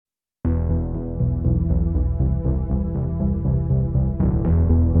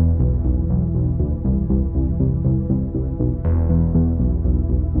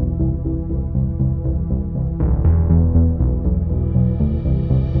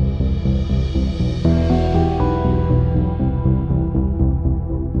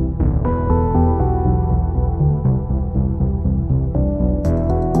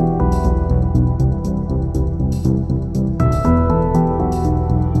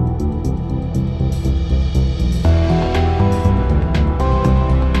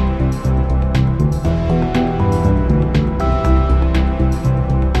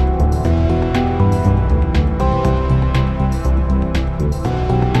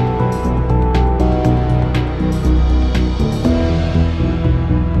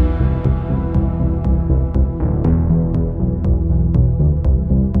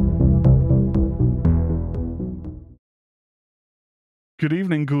Good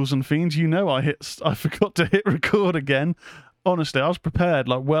evening, ghouls and fiends. You know I forgot to hit record again. Honestly, I was prepared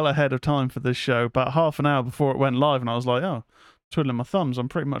like well ahead of time for this show, about half an hour before it went live, and I was like, oh, twiddling my thumbs, I'm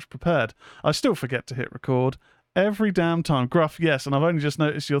pretty much prepared. I still forget to hit record every damn time. Gruff, yes, and I've only just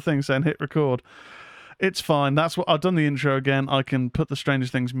noticed your thing saying hit record. It's fine. That's what I've done the intro again. I can put the Stranger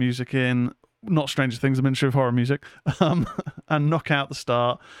Things music in. Not Stranger Things, the Ministry of Horror music, and knock out the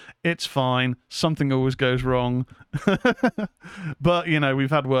start. It's fine. Something always goes wrong. But, you know,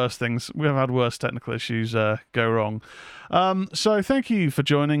 we've had worse things. We've had worse technical issues go wrong. So thank you for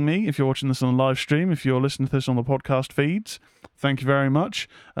joining me. If you're watching this on the live stream, if you're listening to this on the podcast feeds, thank you very much.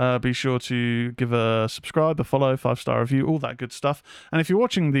 Be sure to give a subscribe, a follow, 5-star review, all that good stuff. And if you're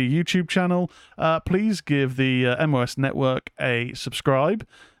watching the YouTube channel, please give the MOS Network a subscribe.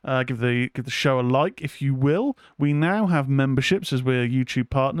 Give the show a like, if you will. We now have memberships as we're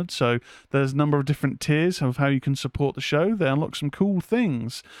YouTube partnered, so there's a number of different tiers of how you can support the show. They unlock some cool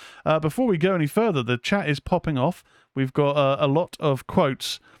things. Before we go any further, the chat is popping off. We've got a lot of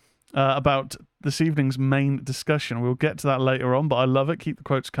quotes about this evening's main discussion. We'll get to that later on, but I love it. Keep the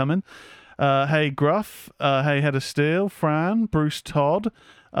quotes coming. Hey Gruff, hey Head of Steel, Fran, Bruce Todd.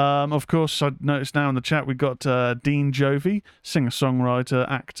 Of course, I noticed now in the chat we got Dean Jovey, singer-songwriter,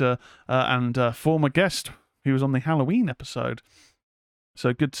 actor, and former guest. He was on the Halloween episode.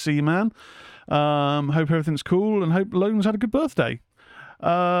 So good to see you, man. Hope everything's cool and hope Logan's had a good birthday.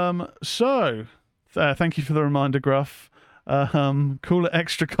 Thank you for the reminder, Gruff. Call it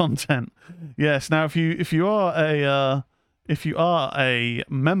extra content. Yes. Now, if you are a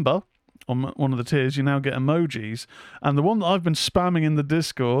member on one of the tiers, you now get emojis, and the one that I've been spamming in the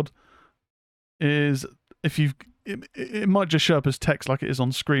Discord is it might just show up as text like it is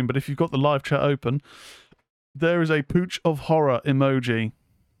on screen, but if you've got the live chat open, there is a pooch of horror emoji.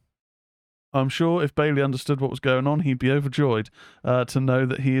 I'm sure if Bailey understood what was going on, he'd be overjoyed to know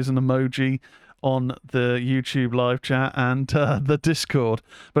that he is an emoji on the YouTube live chat and the Discord.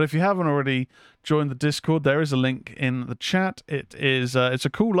 But if you haven't already joined the Discord, there is a link in the chat. It's a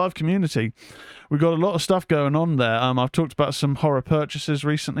cool live community. We've got a lot of stuff going on there. I've talked about some horror purchases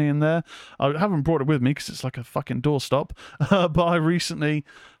recently in there. I haven't brought it with me because it's like a fucking doorstop. But I recently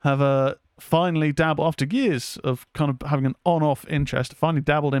have finally dabbled, after years of kind of having an on-off interest, finally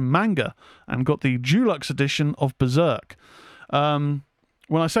dabbled in manga and got the Dulux edition of Berserk.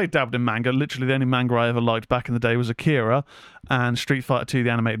 When I say dabbled in manga, literally the only manga I ever liked back in the day was Akira and Street Fighter 2, the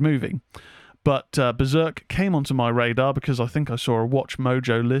animated movie. But Berserk came onto my radar because I think I saw a Watch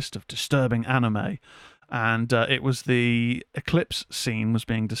Mojo list of disturbing anime, and it was the Eclipse scene was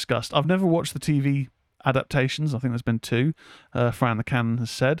being discussed. I've never watched the TV adaptations. I think there's been 2, Fran the Cannon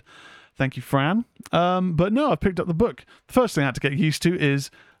has said. Thank you, Fran. But no, I picked up the book. The first thing I had to get used to is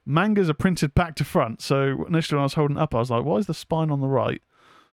mangas are printed back to front. So initially when I was holding it up, I was like, why is the spine on the right?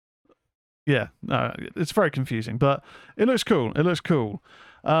 Yeah, no, it's very confusing, but it looks cool. It looks cool.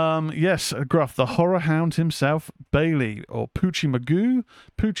 Yes, Gruff, the horror hound himself, Bailey, or Poochie Magoo,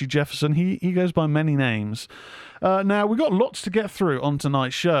 Poochie Jefferson. He goes by many names. Now, we've got lots to get through on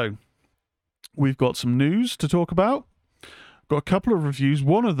tonight's show. We've got some news to talk about. Got a couple of reviews.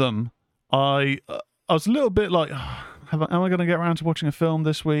 One of them, I was a little bit like, am I going to get around to watching a film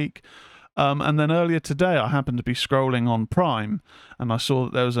this week? And then earlier today, I happened to be scrolling on Prime, and I saw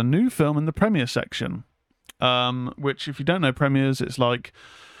that there was a new film in the premiere section, which, if you don't know premieres, it's like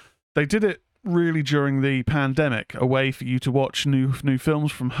they did it really during the pandemic, a way for you to watch new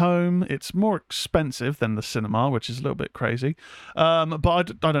films from home. It's more expensive than the cinema, which is a little bit crazy. But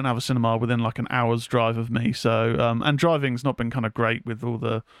I don't have a cinema within like an hour's drive of me, so and driving's not been kind of great with all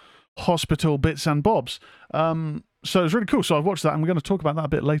the hospital bits and bobs. So it's really cool. So I've watched that, and we're going to talk about that a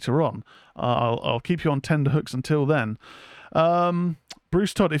bit later on. I'll keep you on tender hooks until then.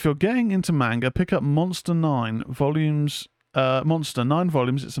 Bruce Todd, if you're getting into manga, pick up Monster 9 volumes. Monster 9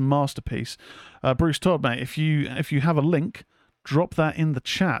 volumes. It's a masterpiece. Bruce Todd, mate, if you have a link, drop that in the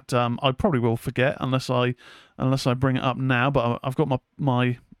chat. I probably will forget unless I bring it up now. But I've got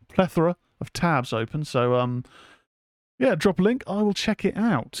my plethora of tabs open. So yeah, drop a link. I will check it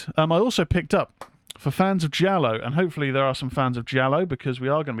out. I also picked up, for fans of Giallo, and hopefully there are some fans of Giallo, because we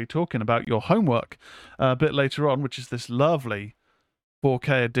are going to be talking about your homework a bit later on, which is this lovely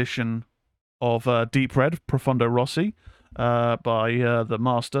 4K edition of Deep Red, Profondo Rossi, by the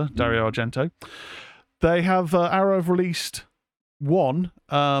master, Dario Argento. They have Arrow have released one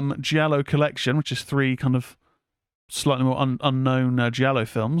Giallo collection, which is 3 kind of slightly more unknown Giallo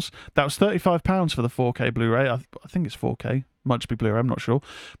films. That was £35 for the 4K Blu-ray. I think it's 4K. Might just be Blu-ray, I'm not sure.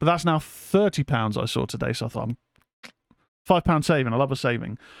 But that's now £30 I saw today, so I thought £5 saving. I love a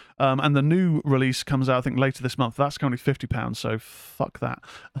saving. And the new release comes out, I think, later this month. That's only £50, so fuck that.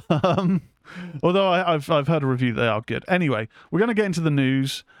 Although I've heard a review, they are good. Anyway, we're going to get into the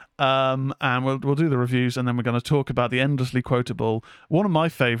news, and we'll do the reviews, and then we're going to talk about the endlessly quotable, one of my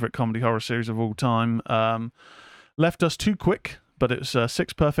favourite comedy horror series of all time. Left us too quick, but it's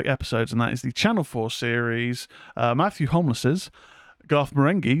 6 perfect episodes, and that is the Channel 4 series, Matthew Holness's, Garth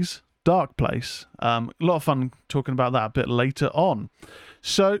Marenghi's Dark Place. A lot of fun talking about that a bit later on.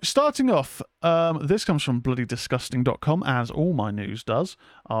 So, starting off, this comes from bloodydisgusting.com, as all my news does.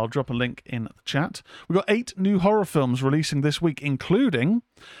 I'll drop a link in the chat. We've got 8 new horror films releasing this week, including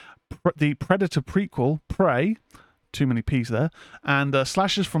the Predator prequel, Prey, too many P's there, and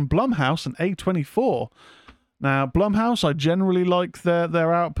slashers from Blumhouse and A24. Now, Blumhouse, I generally like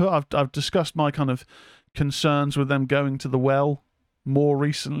their output. I've discussed my kind of concerns with them going to the well more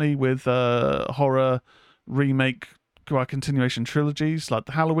recently with horror remake continuation trilogies, like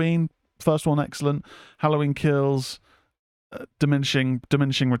the Halloween first one, excellent. Halloween Kills, diminishing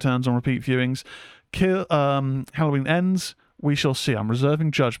returns on repeat viewings. Halloween Ends, we shall see. I'm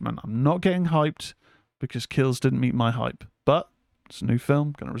reserving judgment. I'm not getting hyped because Kills didn't meet my hype, but it's a new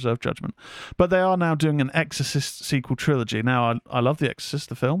film, going to reserve judgment. But they are now doing an Exorcist sequel trilogy. Now, I love The Exorcist,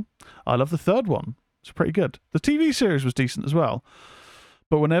 the film. I love the third one. It's pretty good. The TV series was decent as well.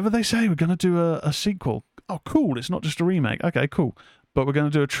 But whenever they say we're going to do a sequel, oh, cool, it's not just a remake. Okay, cool. But we're going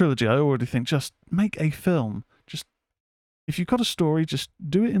to do a trilogy. I already think just make a film. Just, if you've got a story, just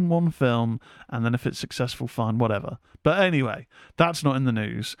do it in one film, and then if it's successful, fine, whatever. But anyway, that's not in the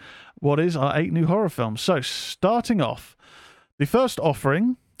news. What is our 8 new horror films? So, starting off, the first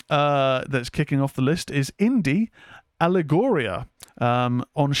offering that's kicking off the list is Indie Allegoria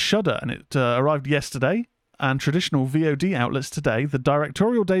on Shudder, and it arrived yesterday, and traditional VOD outlets today, the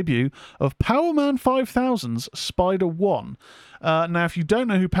directorial debut of Powerman 5000's Spider-1. Now, if you don't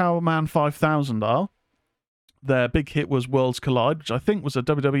know who Powerman 5000 are, their big hit was Worlds Collide, which I think was a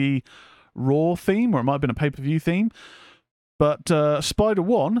WWE Raw theme, or it might have been a pay-per-view theme. But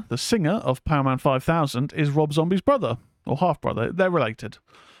Spider-1, the singer of Powerman 5000, is Rob Zombie's brother, or half-brother. They're related.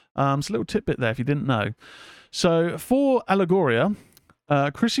 It's a little tidbit there if you didn't know. So, for Allegoria,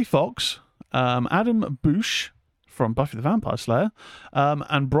 Chrissy Fox, Adam Bush from Buffy the Vampire Slayer,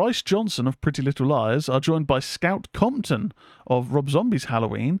 and Bryce Johnson of Pretty Little Liars are joined by Scout Compton of Rob Zombie's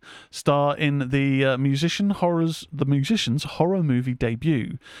Halloween, star in the musician's horror movie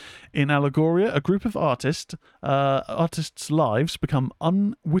debut. In Allegoria, a group of artists' lives become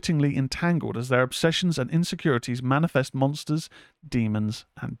unwittingly entangled as their obsessions and insecurities manifest monsters, demons,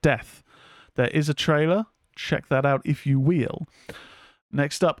 and death. There is a trailer. Check that out if you will.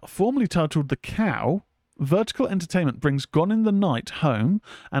 Next up, formerly titled The Cow, Vertical Entertainment brings Gone in the Night home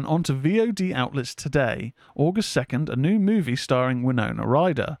and onto VOD outlets today. August 2nd, a new movie starring Winona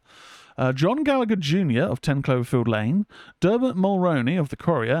Ryder. John Gallagher Jr. of 10 Cloverfield Lane, Dermot Mulroney of The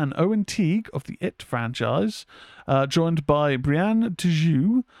Courier, and Owen Teague of the It franchise, joined by Brianne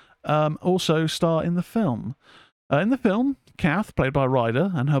Tejeu, also star in the film. In the film, Kath, played by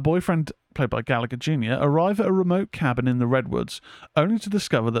Ryder, and her boyfriend, played by Gallagher Jr., arrive at a remote cabin in the Redwoods, only to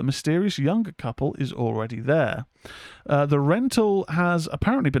discover that a mysterious younger couple is already there. The rental has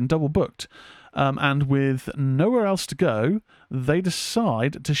apparently been double booked, and with nowhere else to go, they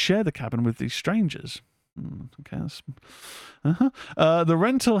decide to share the cabin with these strangers. Okay, the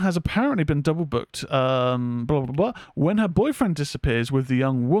rental has apparently been double booked. Blah blah blah. When her boyfriend disappears with the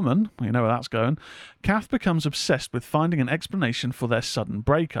young woman, you know where that's going. Kath becomes obsessed with finding an explanation for their sudden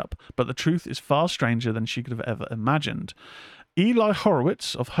breakup, but the truth is far stranger than she could have ever imagined. Eli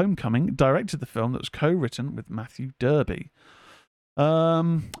Horowitz of Homecoming directed the film that was co-written with Matthew Derby.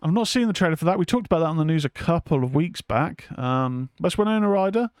 I've not seen the trailer for that. We talked about that on the news a couple of weeks back. That's Winona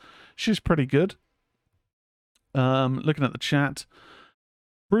Ryder. She's pretty good. Looking at the chat,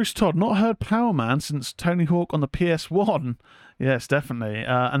 Bruce Todd, not heard Power Man since Tony Hawk on the PS1. Yes, definitely.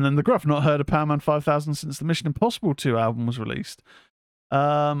 And then the Gruff, not heard of Power Man 5000 since the Mission Impossible 2 album was released.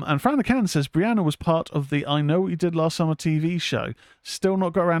 And Fran the Can says Brianna was part of the I Know What You Did Last Summer TV show. Still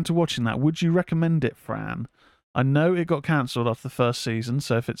not got around to watching that. Would you recommend it, Fran? I know it got cancelled after the first season,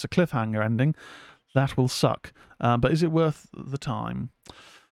 so if it's a cliffhanger ending, that will suck. But is it worth the time?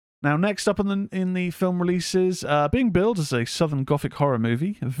 Now, next up in the film releases, being billed as a Southern Gothic horror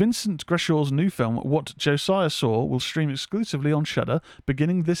movie, Vincent Greshaw's new film, What Josiah Saw, will stream exclusively on Shudder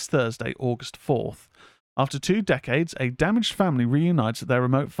beginning this Thursday, August 4th. After 2 decades, a damaged family reunites at their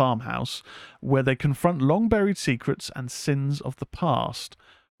remote farmhouse, where they confront long-buried secrets and sins of the past.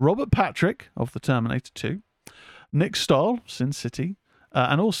 Robert Patrick, of The Terminator 2, Nick Stahl, Sin City,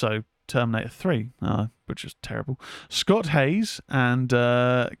 and also Terminator 3, which is terrible. Scott Hayes and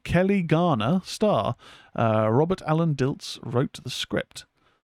Kelly Garner star. Robert Allen Dilts wrote the script.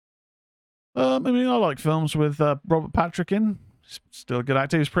 I like films with Robert Patrick in. He's still a good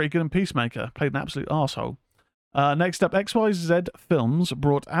actor. He was pretty good in Peacemaker. Played an absolute arsehole. Next up, XYZ Films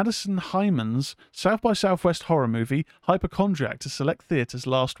brought Addison Hyman's South by Southwest horror movie Hypochondriac to select theatres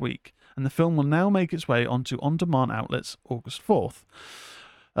last week, and the film will now make its way onto on-demand outlets August 4th.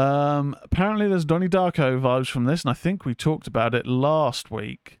 Apparently there's Donnie Darko vibes from this, and I think we talked about it last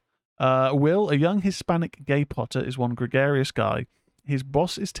week. Will, a young Hispanic gay potter, is one gregarious guy. His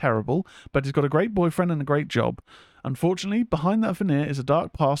boss is terrible, but he's got a great boyfriend and a great job. Unfortunately, behind that veneer is a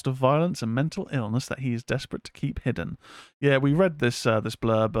dark past of violence and mental illness that he is desperate to keep hidden. Yeah, we read this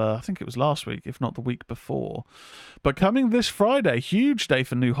blurb, I think it was last week, if not the week before. But coming this Friday, huge day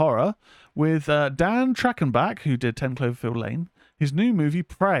for new horror, with Dan Trachtenbach, who did 10 Cloverfield Lane, his new movie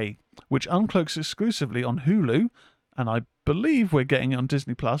Prey, which uncloaks exclusively on Hulu, and I believe we're getting it on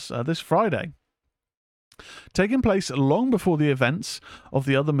Disney Plus this Friday. Taking place long before the events of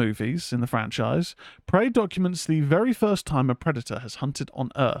the other movies in the franchise, Prey documents the very first time a predator has hunted on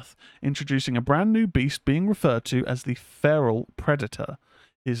Earth, introducing a brand new beast being referred to as the feral predator.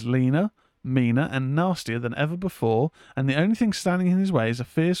 He's leaner, meaner, and nastier than ever before, and the only thing standing in his way is a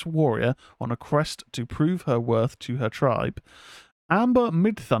fierce warrior on a quest to prove her worth to her tribe. Amber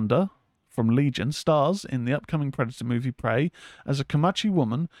Midthunder from Legion stars in the upcoming Predator movie Prey as a Comanche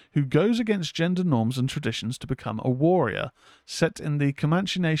woman who goes against gender norms and traditions to become a warrior. Set in the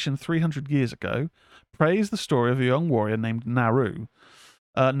Comanche Nation 300 years ago, Prey is the story of a young warrior named Naru.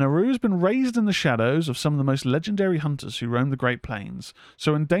 Naru has been raised in the shadows of some of the most legendary hunters who roam the Great Plains,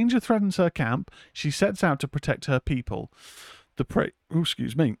 so when danger threatens her camp, she sets out to protect her people. The prey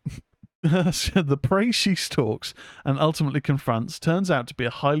she stalks and ultimately confronts turns out to be a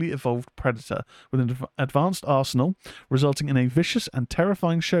highly evolved predator with an advanced arsenal, resulting in a vicious and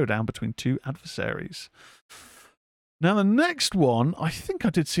terrifying showdown between two adversaries. Now, the next one, I think I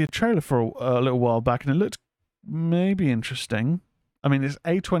did see a trailer for a little while back, and it looked maybe interesting. I mean, it's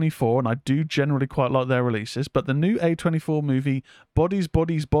A24, and I do generally quite like their releases, but the new A24 movie, Bodies,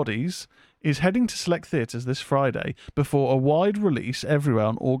 Bodies, Bodies, is heading to select theatres this Friday before a wide release everywhere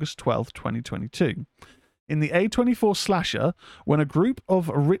on August 12th, 2022. In the A24 slasher, when a group of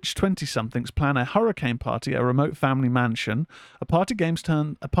rich 20-somethings plan a hurricane party at a remote family mansion, a party game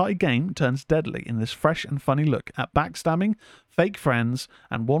turns deadly in this fresh and funny look at backstabbing, fake friends,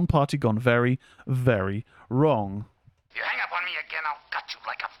 and one party gone very, very wrong. If you hang up on me again, I'll cut you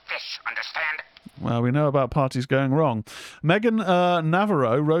like a fish, understand? Well, we know about parties going wrong. Megan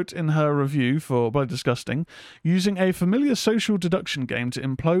Navarro wrote in her review for Bloody Disgusting, using a familiar social deduction game to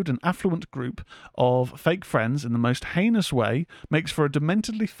implode an affluent group of fake friends in the most heinous way makes for a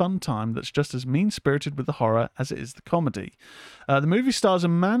dementedly fun time that's just as mean-spirited with the horror as it is the comedy. The movie stars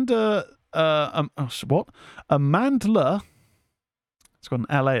Amandla, it's got an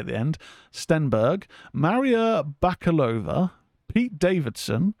LA at the end, Stenberg, Maria Bakalova, Pete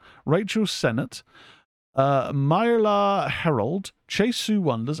Davidson, Rachel Sennett, Myla Herold, Chase Sue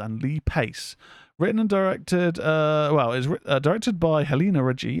Wonders, and Lee Pace. Written and directed, directed by Helena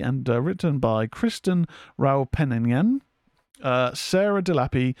Reggie and written by Kristen Rao-Peninian, Sarah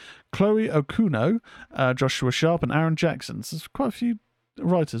Delapi, Chloe Okuno, Joshua Sharp, and Aaron Jackson. So there's quite a few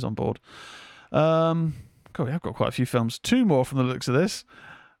writers on board. God, I've got quite a few films. Two more from the looks of this.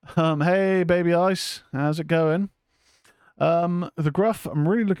 Hey, Baby Ice, how's it going? The Gruff, I'm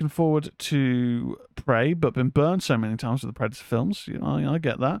really looking forward to Prey, but been burned so many times with the Predator films. You know, I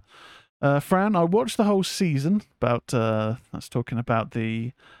get that. Fran, I watched the whole season. That's talking about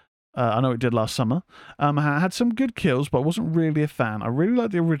the... I know it did last summer. I had some good kills, but I wasn't really a fan. I really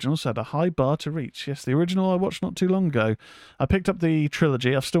liked the original, so I had a high bar to reach. Yes, the original I watched not too long ago. I picked up the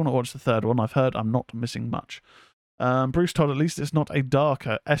trilogy. I've still not watched the third one. I've heard I'm not missing much. Bruce Todd, at least it's not a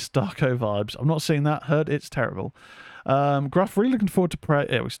Darko vibes. I'm not seeing that. Heard it's terrible. Gruff, really looking forward to Prey.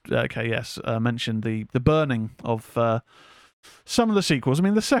 Mentioned the burning of some of the sequels. I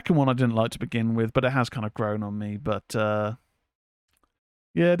mean, the second one I didn't like to begin with, but it has kind of grown on me. But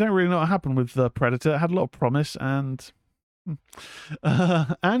yeah, I don't really know what happened with Predator. It had a lot of promise, and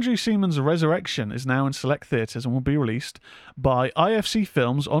Andrew Seaman's Resurrection is now in select theatres and will be released by IFC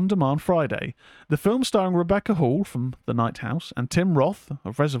Films on demand Friday. The film, starring Rebecca Hall from The Night House and Tim Roth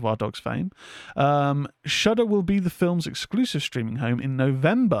of Reservoir Dogs fame, Shudder will be the film's exclusive streaming home in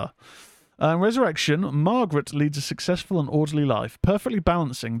November. Resurrection, Margaret leads a successful and orderly life, perfectly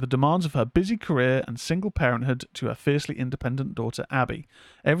balancing the demands of her busy career and single parenthood to her fiercely independent daughter Abby.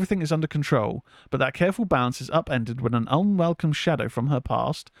 Everything is under control, but that careful balance is upended when an unwelcome shadow from her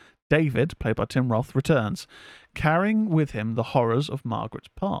past, David, played by Tim Roth, returns, carrying with him the horrors of Margaret's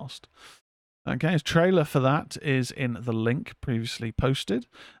past. Okay, his trailer for that is in the link previously posted.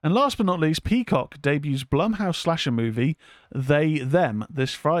 And last but not least, Peacock debuts Blumhouse slasher movie They Them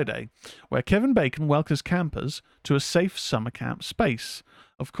this Friday, where Kevin Bacon welcomes campers to a safe summer camp space.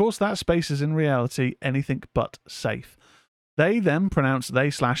 Of course, that space is in reality anything but safe. They Them, pronounced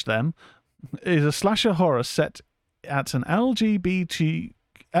they/them, is a slasher horror set at an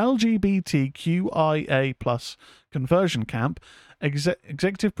LGBTQIA plus conversion camp,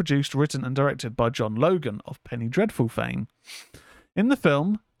 executive produced, written and directed by John Logan of Penny Dreadful fame. In the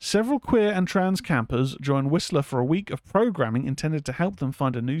film, several queer and trans campers join Whistler for a week of programming intended to help them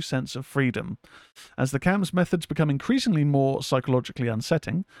find a new sense of freedom. As the camp's methods become increasingly more psychologically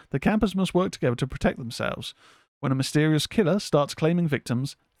unsettling, the campers must work together to protect themselves. When a mysterious killer starts claiming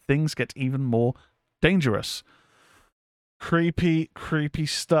victims, things get even more dangerous. Creepy, creepy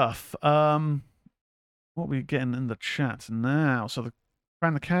stuff. What are we getting in the chat now? So the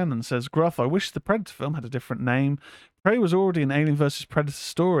Fran the Cannon says, Gruff, I wish the Predator film had a different name. Prey was already an Alien vs. Predator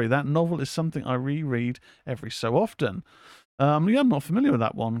story. That novel is something I reread every so often. Yeah, I'm not familiar with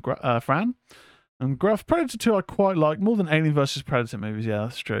that one, Fran. And Gruff, Predator 2 I quite like, more than Alien vs. Predator movies. Yeah,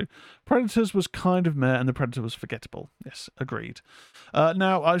 that's true. Predators was kind of meh, and the Predator was forgettable. Yes, agreed.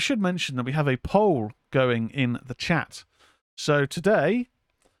 Now, I should mention that we have a poll going in the chat. So today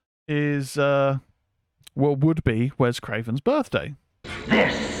is... would be Wes Craven's birthday.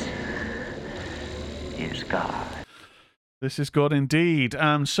 This is God. This is God indeed.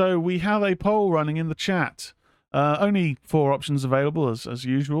 So we have a poll running in the chat. Only 4 options available as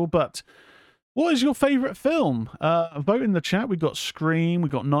usual, but what is your favourite film? Vote in the chat. We've got Scream,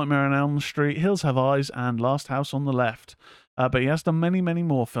 we've got Nightmare on Elm Street, Hills Have Eyes, and Last House on the Left. But he has done many, many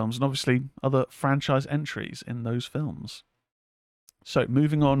more films, and obviously other franchise entries in those films. So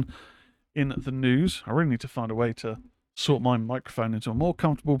moving on in the news, I really need to find a way to sort my microphone into a more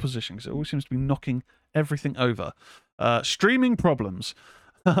comfortable position because it always seems to be knocking everything over. Streaming problems.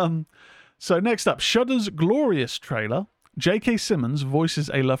 So next up, Shudder's Glorious trailer. J.K. Simmons voices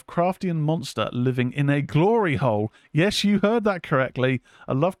a Lovecraftian monster living in a glory hole. Yes, you heard that correctly.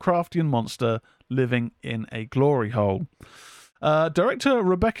 A Lovecraftian monster living in a glory hole. Director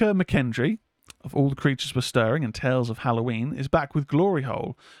Rebecca McKendry, of All the Creatures Were Stirring and Tales of Halloween, is back with Glory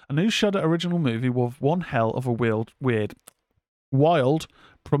Hole, a new Shudder original movie with one hell of a wild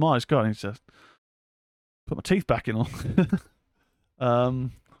premise. God, I need to put my teeth back in on.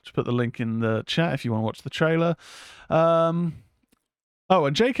 Just put the link in the chat if you want to watch the trailer. And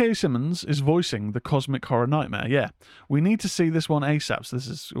J.K. Simmons is voicing the cosmic horror nightmare. Yeah, we need to see this one ASAP. So this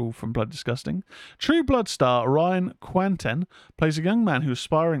is all from Blood Disgusting. True Blood star Ryan Quanten plays a young man who is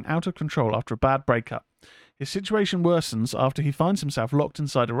spiraling out of control after a bad breakup. His situation worsens after he finds himself locked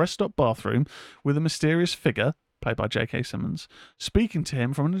inside a rest stop bathroom with a mysterious figure, played by J.K. Simmons, speaking to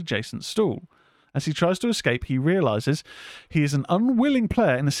him from an adjacent stool. As he tries to escape, he realizes he is an unwilling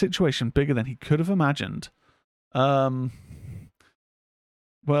player in a situation bigger than he could have imagined. Well,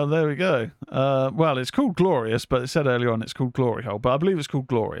 there we go. Well, it's called Glorious, but it said earlier on it's called Glory Hole, but I believe it's called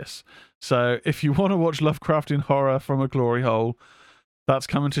Glorious. So if you want to watch Lovecraftian horror from a glory hole, that's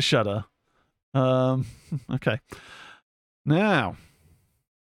coming to Shudder. Okay. Now,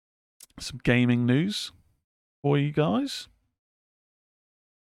 some gaming news for you guys.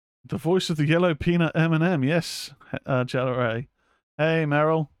 The voice of the yellow peanut M&M. Yes, Jello Ray. Hey,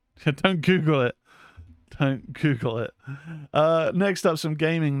 Meryl. Don't Google it. Don't Google it. Next up, some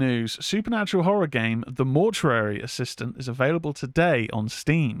gaming news. Supernatural horror game The Mortuary Assistant is available today on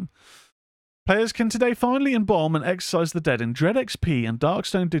Steam. Players can today finally embalm and exorcise the dead in Dread XP and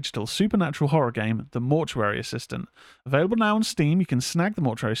Darkstone Digital supernatural horror game The Mortuary Assistant. Available now on Steam, you can snag The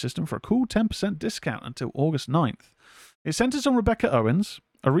Mortuary Assistant for a cool 10% discount until August 9th. It centers on Rebecca Owens,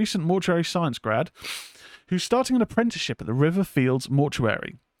 a recent mortuary science grad, who's starting an apprenticeship at the River Fields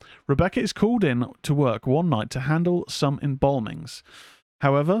Mortuary. Rebecca is called in to work one night to handle some embalmings.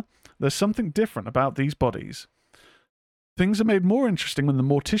 However, there's something different about these bodies. Things are made more interesting when the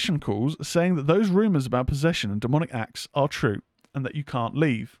mortician calls, saying that those rumours about possession and demonic acts are true, and that you can't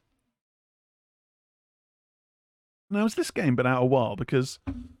leave. Now, has this game been out a while? Because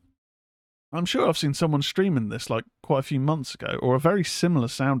I'm sure I've seen someone streaming this like quite a few months ago, or a very similar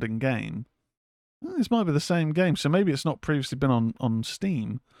sounding game. This might be the same game, so maybe it's not previously been on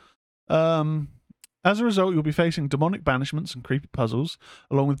Steam. As a result, you'll be facing demonic banishments and creepy puzzles,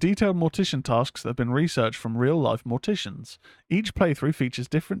 along with detailed mortician tasks that have been researched from real-life morticians. Each playthrough features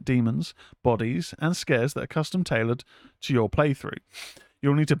different demons, bodies, and scares that are custom-tailored to your playthrough.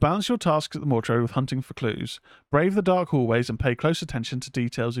 You'll need to balance your tasks at the mortuary with hunting for clues, brave the dark hallways, and pay close attention to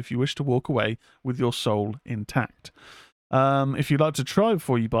details if you wish to walk away with your soul intact. If you'd like to try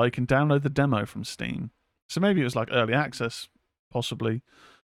before you buy, you can download the demo from Steam. So maybe it was like early access, possibly.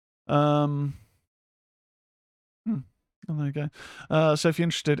 Oh, there you go. So if you're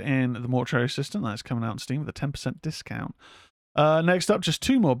interested in the Mortuary Assistant, that's coming out on Steam with a 10% discount. Next up, just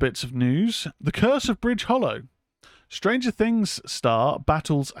 2 more bits of news. The Curse of Bridge Hollow. Stranger Things star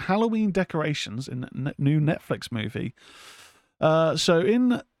battles Halloween decorations in new Netflix movie. So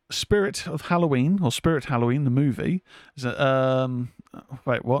in Spirit Halloween, the movie.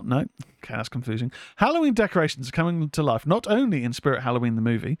 Wait, what? No. Okay, that's confusing. Halloween decorations are coming to life not only in Spirit Halloween, the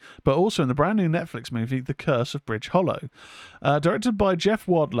movie, but also in the brand new Netflix movie, The Curse of Bridge Hollow. Directed by Jeff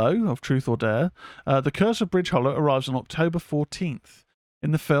Wadlow of Truth or Dare, The Curse of Bridge Hollow arrives on October 14th. In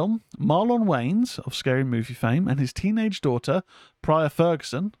the film, Marlon Wayans, of Scary Movie fame, and his teenage daughter, Priya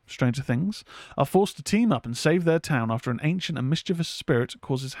Ferguson, Stranger Things, are forced to team up and save their town after an ancient and mischievous spirit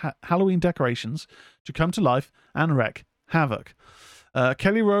causes Halloween decorations to come to life and wreak havoc.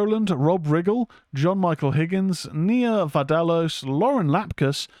 Kelly Rowland, Rob Riggle, John Michael Higgins, Nia Vardalos, Lauren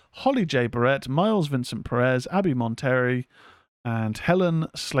Lapkus, Holly J. Barrett, Miles Vincent Perez, Abby Monteri, and Helen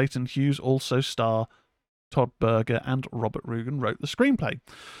Slayton Hughes also star. Todd Berger and Robert Rugen wrote the screenplay.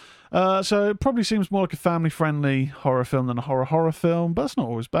 So it probably seems more like a family-friendly horror film than a horror film, but that's not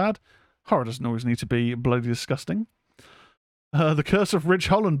always bad. Horror doesn't always need to be bloody disgusting. The Curse of Ridge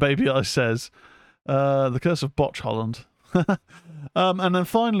Holland, Baby Eye says. The Curse of Botch Holland. And then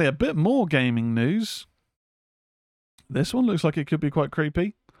finally, a bit more gaming news. This one looks like it could be quite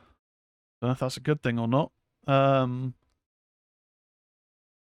creepy. Don't know if that's a good thing or not.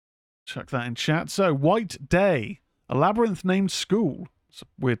 Chuck that in chat. So, White Day, a labyrinth-named school, it's a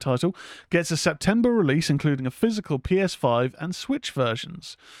weird title, gets a September release including a physical PS5 and Switch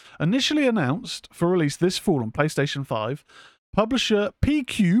versions. Initially announced for release this fall on PlayStation 5, publisher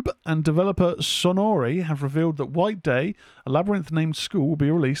P-Cube and developer Sonori have revealed that White Day, a labyrinth-named school, will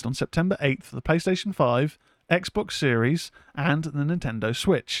be released on September 8th for the PlayStation 5, Xbox Series, and the Nintendo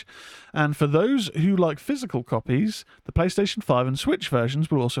Switch. And for those who like physical copies, the PlayStation 5 and Switch versions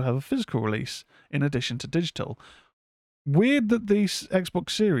will also have a physical release, in addition to digital. Weird that the Xbox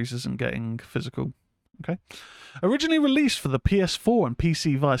Series isn't getting physical. Okay. Originally released for the PS4 and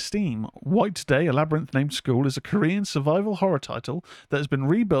PC via Steam, White Day, a labyrinth-named school, is a Korean survival horror title that has been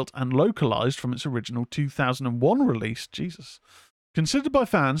rebuilt and localized from its original 2001 release. Jesus. Considered by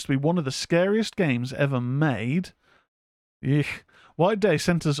fans to be one of the scariest games ever made, White Day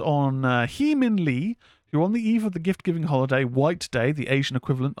centers on Hee Min Lee, who on the eve of the gift-giving holiday White Day, the Asian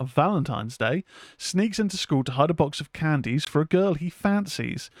equivalent of Valentine's Day, sneaks into school to hide a box of candies for a girl he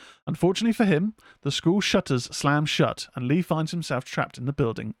fancies. Unfortunately for him, the school shutters slam shut, and Lee finds himself trapped in the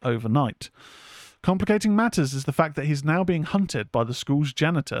building overnight. Complicating matters is the fact that he's now being hunted by the school's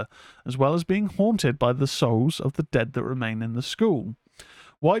janitor, as well as being haunted by the souls of the dead that remain in the school.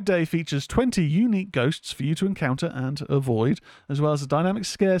 White Day features 20 unique ghosts for you to encounter and avoid, as well as a dynamic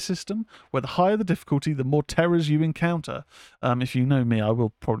scare system, where the higher the difficulty, the more terrors you encounter. If you know me, I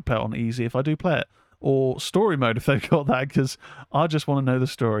will probably play it on easy if I do play it. Or story mode if they've got that, because I just want to know the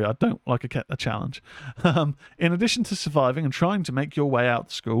story. I don't like a challenge. In addition to surviving and trying to make your way out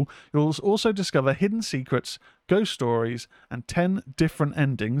of school, you'll also discover hidden secrets, ghost stories, and 10 different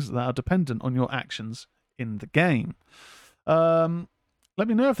endings that are dependent on your actions in the game. Let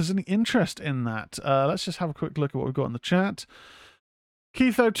me know if there's any interest in that. Let's just have a quick look at what we've got in the chat.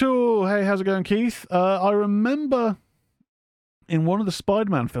 Keith O'Toole. Hey, how's it going, Keith? I remember in one of the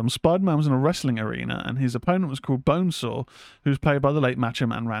Spider-Man films, Spider-Man was in a wrestling arena, and his opponent was called Bonesaw, who's played by the late Macho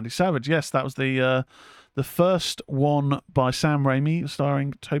Man Randy Savage. Yes, that was the first one by Sam Raimi,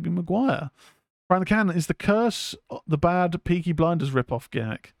 starring Tobey Maguire. Around the can is the Curse, the bad Peaky Blinders rip-off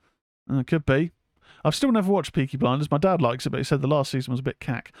gimmick. Could be. I've still never watched Peaky Blinders. My dad likes it, but he said the last season was a bit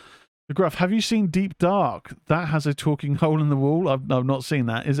cack. The Gruff, have you seen Deep Dark? That has a talking hole in the wall. I've not seen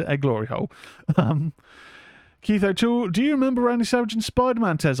that. Is it a glory hole? Keith O'Toole, do you remember Randy Savage in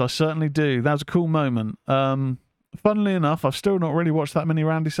Spider-Man, Tez? I certainly do. That was a cool moment. Funnily enough, I've still not really watched that many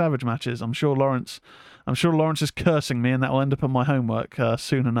Randy Savage matches. I'm sure Lawrence is cursing me, and that will end up on my homework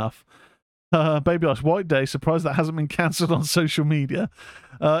soon enough. Baby Ice, White Day, surprised that hasn't been cancelled on social media.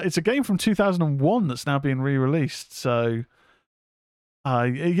 It's a game from 2001 that's now being re-released, so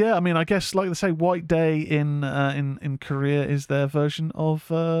yeah, I mean, I guess, like they say, White Day in Korea is their version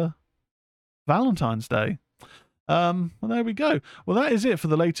of Valentine's Day. Well, there we go. Well, that is it for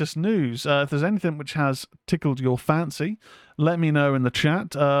the latest news. If there's anything which has tickled your fancy, let me know in the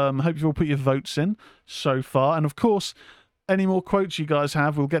chat. Hope you all put your votes in so far. And of course, any more quotes you guys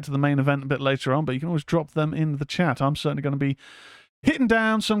have, we'll get to the main event a bit later on, but you can always drop them in the chat. I'm certainly going to be hitting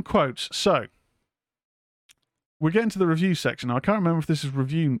down some quotes. So, we're getting to the review section. Now, I can't remember if this is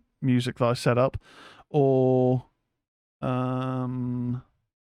review music that I set up or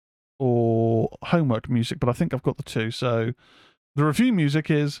homework music, but I think I've got the two. So, the review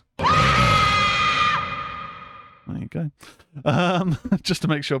music is... There you go. Just to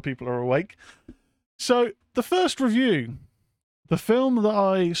make sure people are awake. So, the first review. The film that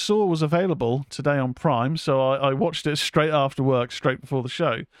I saw was available today on Prime, so I watched it straight after work, straight before the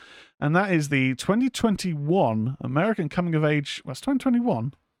show. And that is the 2021 American Coming of Age... Well, it's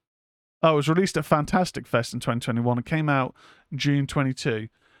 2021? Oh, it was released at Fantastic Fest in 2021. It came out June 22.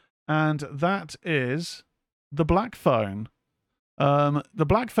 And that is The Black Phone. The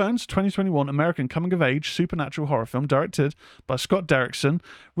Black Phone's 2021 American coming-of-age supernatural horror film, directed by Scott Derrickson,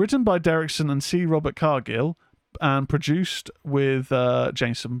 written by Derrickson and C. Robert Cargill, and produced with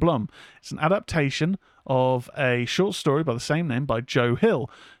Jason Blum. It's an adaptation of a short story by the same name by Joe Hill,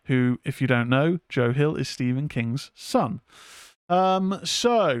 who, if you don't know, Joe Hill is Stephen King's son.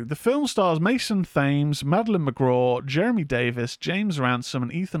 So, the film stars Mason Thames, Madeline McGraw, Jeremy Davis, James Ransom,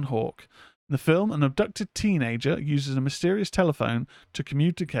 and Ethan Hawke. In the film, an abducted teenager uses a mysterious telephone to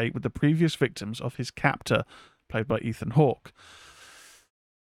communicate with the previous victims of his captor, played by Ethan Hawke.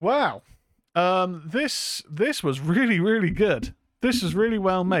 Wow. This was really, really good. This is really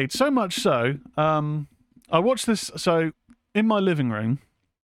well made. So much so, I watched this, so in my living room,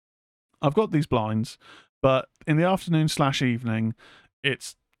 I've got these blinds, but in the afternoon/evening,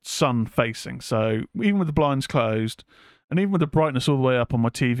 it's sun facing. So even with the blinds closed, and even with the brightness all the way up on my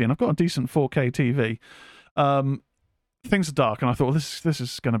TV, and I've got a decent 4K TV, things are dark, and I thought, well, this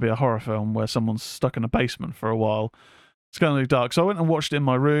is going to be a horror film where someone's stuck in a basement for a while. It's going to be dark. So I went and watched it in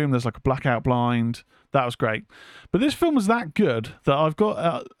my room. There's like a blackout blind. That was great. But this film was that good that I've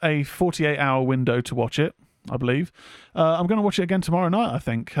got a 48-hour window to watch it, I believe. I'm going to watch it again tomorrow night, I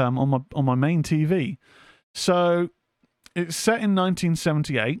think, on my main TV. So it's set in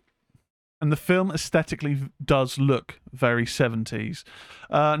 1978. And the film aesthetically does look very 70s.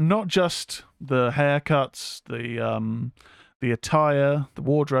 Not just the haircuts, the attire, the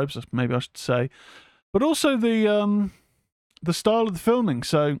wardrobes, maybe I should say, but also the style of the filming.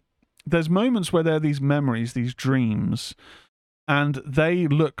 So there's moments where there are these memories, these dreams, and they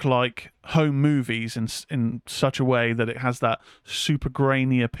look like home movies in such a way that it has that super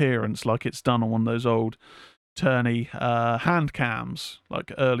grainy appearance, like it's done on one of those old turny hand cams,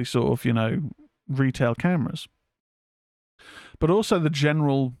 like early sort of, retail cameras. But also the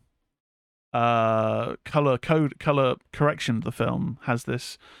general color correction of the film has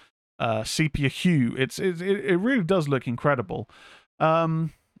this sepia hue. It really does look incredible.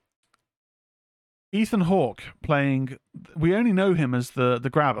 Ethan Hawke playing, we only know him as the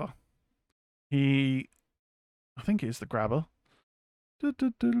grabber. I think he is the grabber.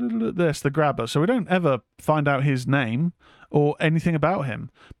 This, the grabber. So we don't ever find out his name or anything about him.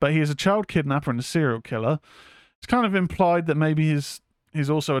 But he is a child kidnapper and a serial killer. It's kind of implied that maybe he's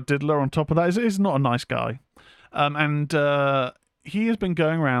also a diddler on top of that. He's not a nice guy. And he has been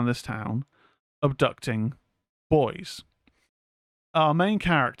going around this town abducting boys. Our main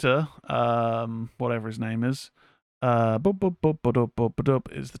character, whatever his name is the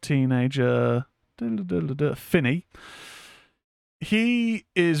teenager, Finney. He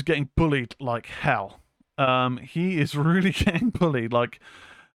is getting bullied like hell. He is really getting bullied. Like,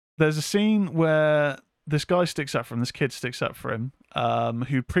 there's a scene where this guy sticks up for him, this kid sticks up for him,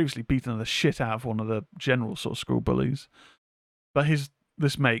 who'd previously beaten the shit out of one of the general sort of school bullies. But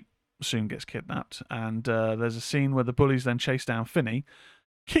this mate soon gets kidnapped, and there's a scene where the bullies then chase down Finney,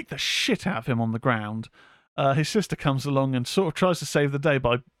 kick the shit out of him on the ground. His sister comes along and sort of tries to save the day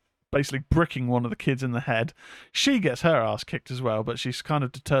by basically bricking one of the kids in the head. She gets her ass kicked as well, but she's kind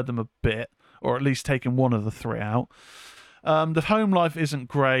of deterred them a bit, or at least taken one of the three out. The home life isn't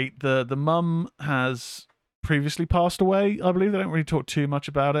great. The mum has previously passed away, I believe. They don't really talk too much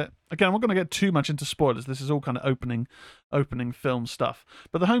about it. Again, I'm not going to get too much into spoilers. This is all kind of opening film stuff.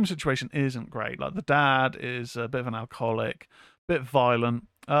 But the home situation isn't great. Like, the dad is a bit of an alcoholic, a bit violent.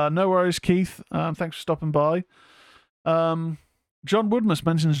 No worries, Keith. Thanks for stopping by. John Woodmus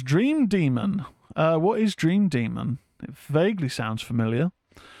mentions Dream Demon. What is Dream Demon? It vaguely sounds familiar.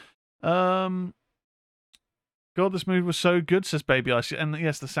 God, this movie was so good, says Baby Ice. And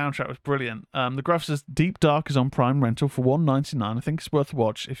yes, the soundtrack was brilliant. The graph says Deep Dark is on Prime Rental for $1.99. I think it's worth a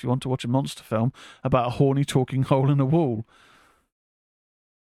watch if you want to watch a monster film about a horny talking hole in a wall.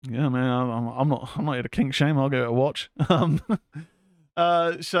 Yeah, man, I'm not here to kink shame. I'll give it a watch.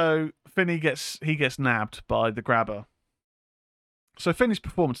 So Finney gets nabbed by the grabber, So Finney's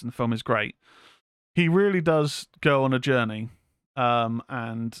performance in the film is great. He really does go on a journey,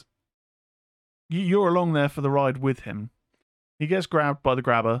 and you're along there for the ride with him. He gets grabbed by the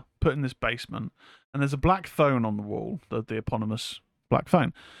grabber, put in this basement, and there's a black phone on the wall, the eponymous black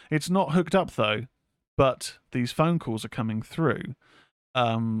phone. It's not hooked up, though, but these phone calls are coming through,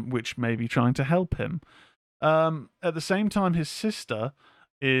 which may be trying to help him. At the same time, his sister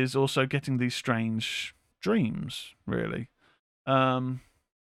is also getting these strange dreams, really. And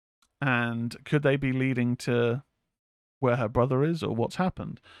could they be leading to where her brother is or what's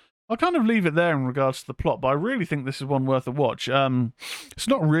happened? I'll kind of leave it there in regards to the plot, but I really think this is one worth a watch. It's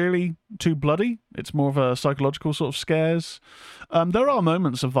not really too bloody. It's more of a psychological sort of scares. There are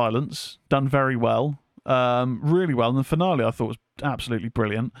moments of violence done very well, really well. And the finale I thought was absolutely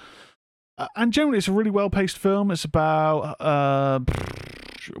brilliant. And generally, it's a really well-paced film. It's about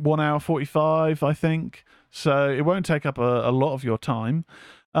 1 hour 45, I think. So it won't take up a lot of your time.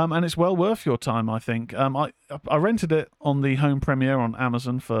 And it's well worth your time, I think. I rented it on the home premiere on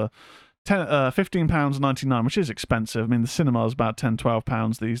Amazon for £15.99, which is expensive. I mean, the cinema is about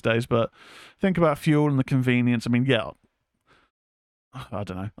 £10-12 these days, but think about fuel and the convenience. I mean, yeah, I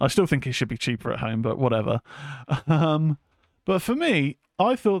don't know. I still think it should be cheaper at home, but whatever. But for me,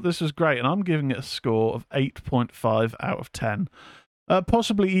 I thought this was great, and I'm giving it a score of 8.5 out of 10.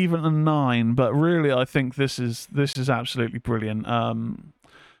 Possibly even a 9, but really, I think this is absolutely brilliant.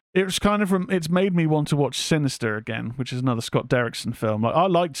 It's kind of it's made me want to watch Sinister again, which is another Scott Derrickson film. Like, I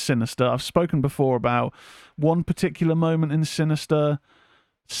liked Sinister. I've spoken before about one particular moment in Sinister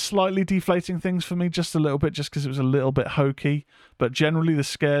slightly deflating things for me just a little bit, just because it was a little bit hokey. But generally, the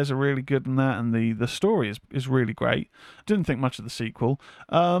scares are really good in that, and the story is really great. Didn't think much of the sequel,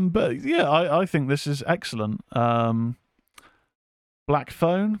 but yeah, I think this is excellent. Black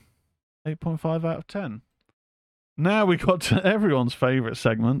Phone, 8.5 out of 10. Now we got to everyone's favourite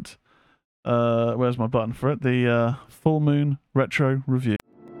segment. Where's my button for it? The Full Moon Retro Review.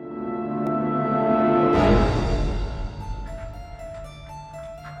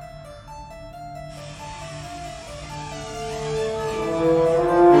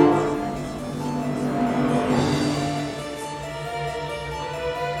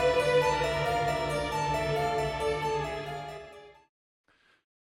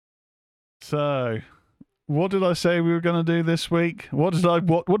 So, what did I say we were going to do this week? What did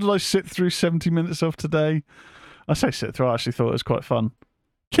I sit through 70 minutes of today? I say sit through. I actually thought it was quite fun.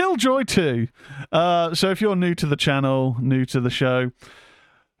 Killjoy 2. So if you're new to the channel, new to the show,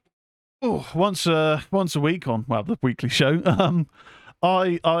 once a week on the weekly show,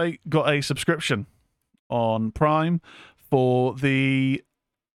 I got a subscription on Prime for the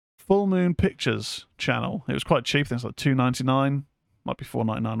Full Moon Pictures channel. It was quite cheap. I think it's like $2.99. Might be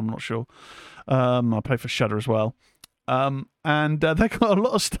 $4.99, I'm not sure. I pay for Shudder as well. And they got a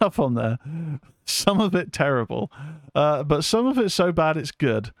lot of stuff on there. Some of it terrible. But some of it so bad it's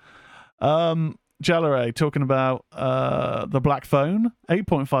good. Jalare talking about the Black Phone.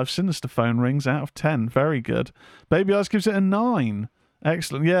 8.5 Sinister Phone Rings out of 10. Very good. Baby Eyes gives it a 9.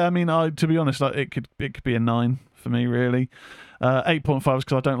 Excellent. Yeah, I mean, to be honest, it could be a 9 for me, really. 8.5 is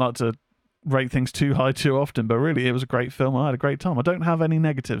because I don't like to rate things too high too often, but really it was a great film. I had a great time. I don't have any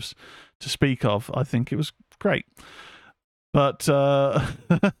negatives to speak of. I think it was great. But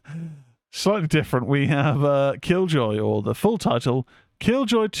slightly different, we have Killjoy, or the full title,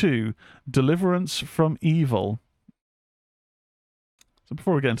 Killjoy 2, Deliverance from Evil. So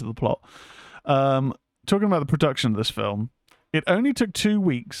before we get into the plot, talking about the production of this film, it only took 2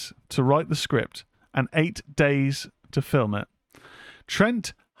 weeks to write the script and 8 days to film it.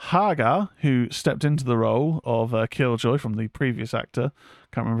 Trent Hagar, who stepped into the role of Killjoy from the previous actor,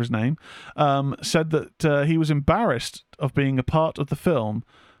 can't remember his name, said that he was embarrassed of being a part of the film,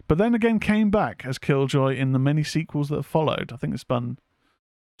 but then again came back as Killjoy in the many sequels that have followed. I think it's been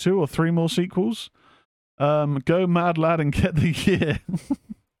 2 or 3 more sequels. Go mad lad and get the year.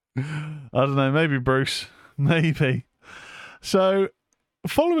 I don't know, maybe Bruce, maybe. So,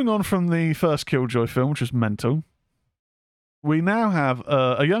 following on from the first Killjoy film, which was mental, we now have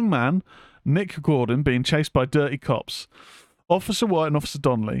a young man, Nick Gordon, being chased by dirty cops, Officer White and Officer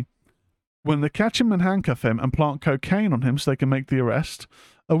Donnelly. When they catch him and handcuff him and plant cocaine on him so they can make the arrest,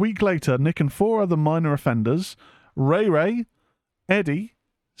 a week later, Nick and 4 other minor offenders, Ray, Eddie,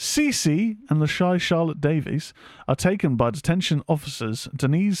 Cece, and the shy Charlotte Davies, are taken by detention officers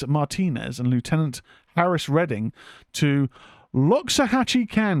Denise Martinez and Lieutenant Harris Redding to Loxahatchee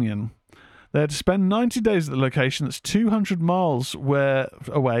Canyon. They're to spend 90 days at the location that's 200 miles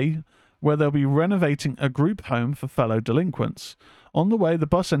away where they'll be renovating a group home for fellow delinquents. On the way, the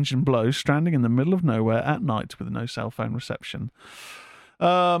bus engine blows, stranding in the middle of nowhere at night with no cell phone reception.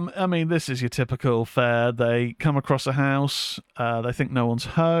 I mean, this is your typical fare. They come across a house. They think no one's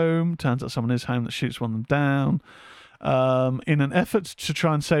home. Turns out someone is home that shoots one of them down. In an effort to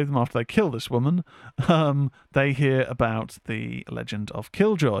try and save them after they kill this woman, they hear about the legend of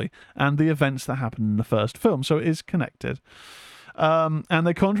Killjoy and the events that happened in the first film. So it is connected. And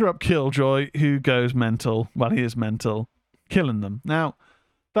they conjure up Killjoy, who goes mental. Well, he is mental, killing them. Now,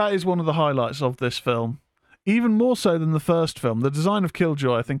 that is one of the highlights of this film. Even more so than the first film. The design of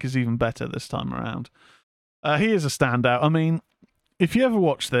Killjoy, I think, is even better this time around. He is a standout. I mean, if you ever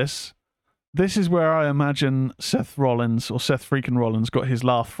watch this, this is where I imagine Seth Rollins, or Seth freaking Rollins, got his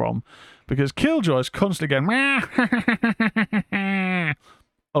laugh from. Because Killjoy's constantly going, a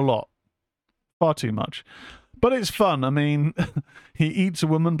lot. Far too much. But it's fun. I mean, he eats a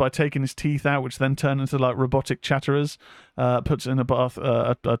woman by taking his teeth out, which then turn into like robotic chatterers. Puts in a bath,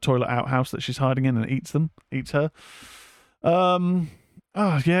 a toilet outhouse that she's hiding in, and eats her. Oh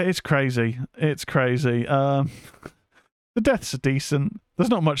yeah, it's crazy. It's crazy. The deaths are decent. There's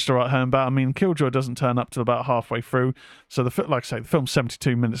not much to write home about. I mean, Killjoy doesn't turn up till about halfway through. So like I say, the film's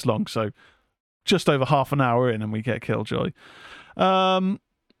 72 minutes long. So just over half an hour in, and we get Killjoy. But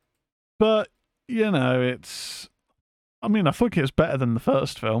you know, I mean, I think it's better than the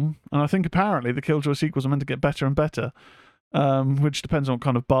first film, and I think apparently the Killjoy sequels are meant to get better and better, which depends on what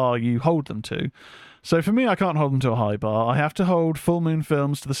kind of bar you hold them to. So for me, I can't hold them to a high bar. I have to hold Full Moon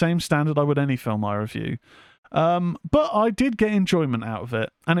Films to the same standard I would any film I review. But I did get enjoyment out of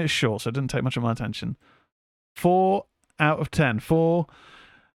it, and it's short, so it didn't take much of my attention. 4 out of 10. 4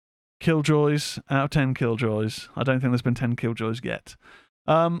 Killjoys out of 10 Killjoys. I don't think there's been 10 Killjoys yet.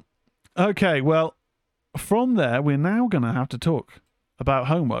 Okay, well, from there, we're now going to have to talk about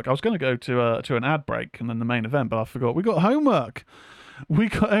homework. I was going to go to an ad break and then the main event, but I forgot. We got homework. We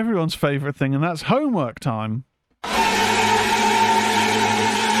got everyone's favourite thing, and that's homework time. Oh,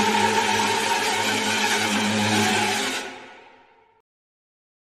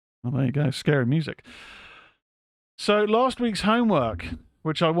 there you go. Scary music. So, last week's homework,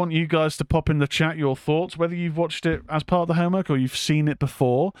 which I want you guys to pop in the chat your thoughts, whether you've watched it as part of the homework or you've seen it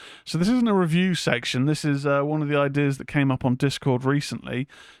before. So this isn't a review section. This is one of the ideas that came up on Discord recently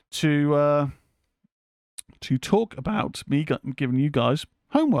to talk about me giving you guys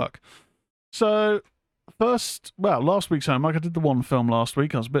homework. So last week's homework, I did the one film last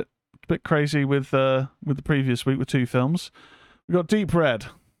week. I was a bit crazy with the previous week with 2 films. We got Deep Red.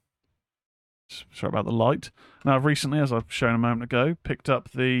 Sorry about the light. Now, I've recently, as I've shown a moment ago, picked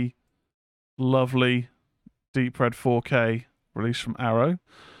up the lovely Deep Red 4K release from Arrow.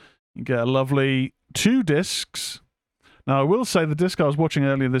 You get a lovely 2 discs. Now, I will say the disc I was watching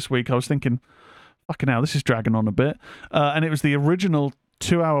earlier this week, I was thinking, fucking hell, this is dragging on a bit. And it was the original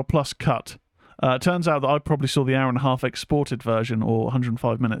 2-hour plus cut. It turns out that I probably saw the 1.5-hour exported version, or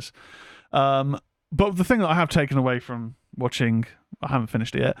 105 minutes. But the thing that I have taken away from watching, I haven't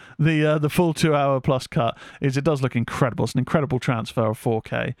finished it yet, the full 2-hour plus cut, is it does look incredible. It's an incredible transfer of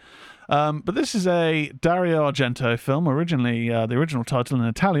 4K. But this is a Dario Argento film, originally the original title in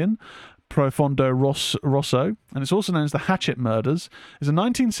Italian, Profondo Rosso, and it's also known as The Hatchet Murders. It's a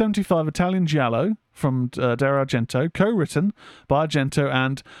 1975 Italian giallo from Dario Argento, co-written by Argento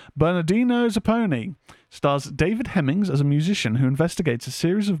and Bernardino Zapponi. Stars David Hemmings as a musician who investigates a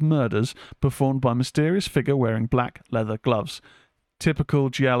series of murders performed by a mysterious figure wearing black leather gloves. Typical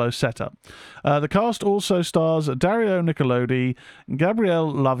giallo setup. The cast also stars Dario Nicolodi,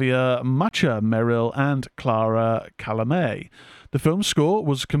 Gabrielle Lavia, Macha Merrill, and Clara Calamé. The film's score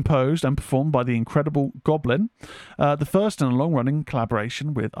was composed and performed by the incredible Goblin, the first in a long-running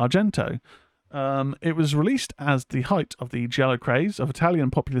collaboration with Argento. It was released as the height of the giallo craze of Italian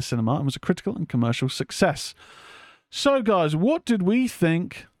popular cinema and was a critical and commercial success. So, guys, what did we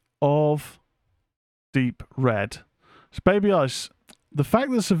think of Deep Red? So, Baby Ice, the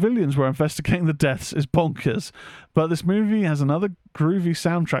fact that civilians were investigating the deaths is bonkers, but this movie has another groovy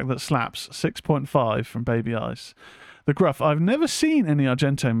soundtrack that slaps. 6.5 from Baby Ice. The Gruff, I've never seen any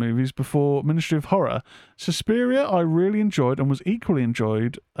Argento movies before Ministry of Horror. Suspiria I really enjoyed and was equally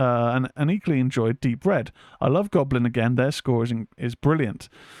enjoyed and equally enjoyed Deep Red. I love Goblin again, their score is brilliant.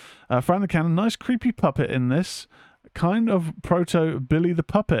 Fran the Cannon, nice creepy puppet in this. Kind of proto Billy the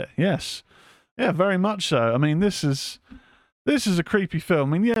Puppet, yes. Yeah, very much so. I mean, this is a creepy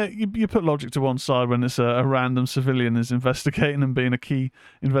film. I mean, yeah, you put logic to one side when it's a random civilian is investigating and being a key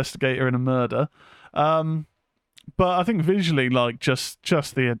investigator in a murder. But I think visually, like, just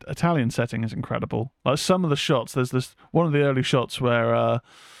the Italian setting is incredible. Like, some of the shots, there's this one of the early shots where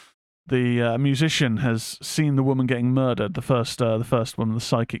the musician has seen the woman getting murdered. The first woman, the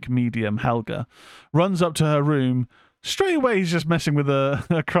psychic medium Helga, runs up to her room. Straight away, he's just messing with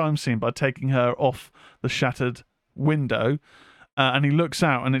a crime scene by taking her off the shattered window, and he looks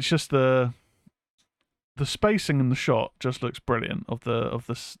out, and it's just the spacing in the shot just looks brilliant of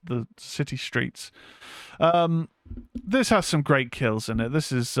the city streets. This has some great kills in it.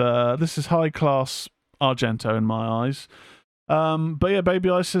 This is high class Argento in my eyes. But yeah, Baby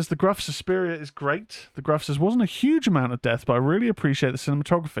Ice says the Gruff Suspiria is great. The Gruff says wasn't a huge amount of death, but I really appreciate the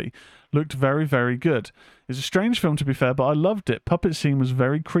cinematography. Looked very, very good. It's a strange film to be fair, but I loved it. Puppet scene was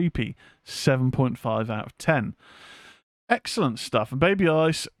very creepy. 7.5 out of 10. Excellent stuff. And Baby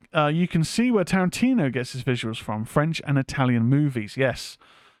Ice, you can see where Tarantino gets his visuals from. French and Italian movies. Yes.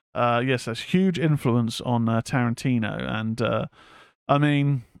 Yes, there's huge influence on Tarantino. And, I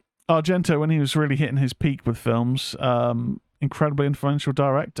mean, Argento, when he was really hitting his peak with films, incredibly influential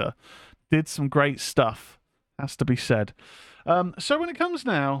director, did some great stuff, has to be said. So when it comes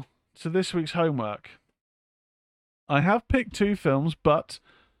now to this week's homework, I have picked 2 films, but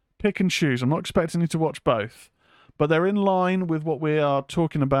pick and choose. I'm not expecting you to watch both, but they're in line with what we are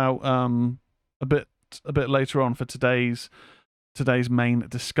talking about a bit later on for today's main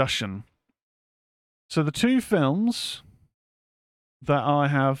discussion. So the 2 films that I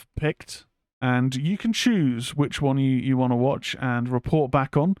have picked, and you can choose which one you want to watch and report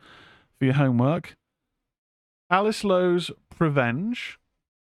back on for your homework. Alice Lowe's Revenge.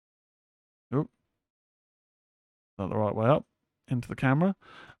 Oh, not the right way up into the camera.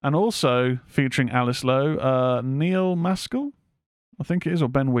 And also featuring Alice Lowe, Neil Maskell, I think it is, or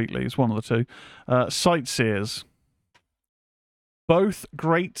Ben Wheatley. It's one of the 2. Sightseers. Both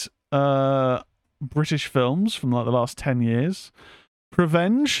great British films from like the last 10 years.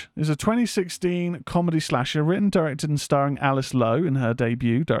 Revenge is a 2016 comedy slasher written, directed, and starring Alice Lowe in her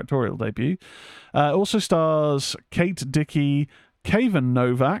directorial debut. Also stars Kate Dickie, Kayvan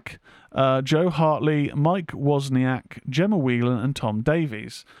Novak, Joe Hartley, Mike Wozniak, Gemma Whelan, and Tom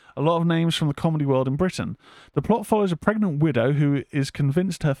Davies. A lot of names from the comedy world in Britain. The plot follows a pregnant widow who is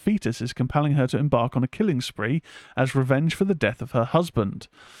convinced her fetus is compelling her to embark on a killing spree as revenge for the death of her husband.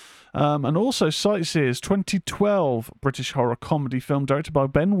 And also Sightseers, 2012 British horror comedy film directed by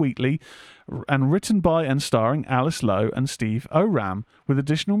Ben Wheatley and written by and starring Alice Lowe and Steve Oram, with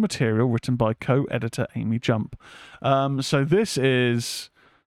additional material written by co-editor Amy Jump. So this is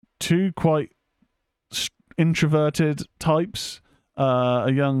 2 quite introverted types, a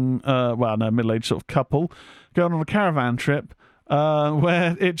young, middle-aged sort of couple going on a caravan trip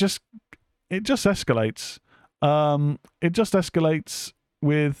where it just escalates. It just escalates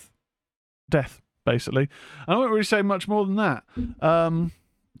with death, basically. I won't really say much more than that.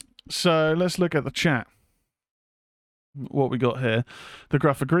 So let's look at the chat. What we got here. The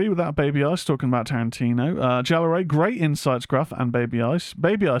Gruff agree with that. Baby Ice talking about Tarantino. Jalaray, great insights, Gruff and Baby Ice.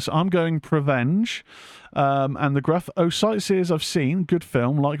 Baby Ice, I'm going Revenge. And the Gruff, Sightseers I've seen. Good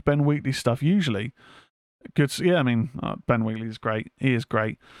film, like Ben Wheatley stuff usually. Good, yeah, I mean, Ben Wheatley is great. He is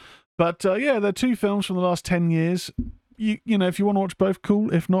great. But they're 2 films from the last 10 years. You know, if you want to watch both,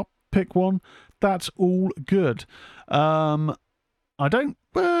 cool. If not, pick one. That's all good. Shall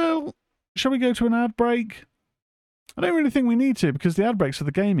we go to an ad break? I don't really think we need to, because the ad breaks are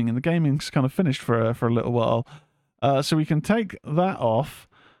the gaming, and the gaming's kind of finished for a little while. So we can take that off.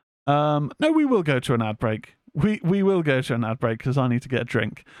 No, we will go to an ad break. We will go to an ad break because I need to get a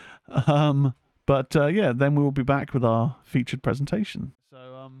drink. Then we will be back with our featured presentation.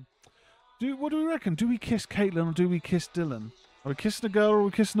 So, what do we reckon? Do we kiss Caitlin or do we kiss Dylan? Are we kissing a girl or are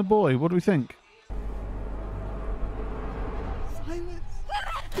we kissing a boy? What do we think? Silence.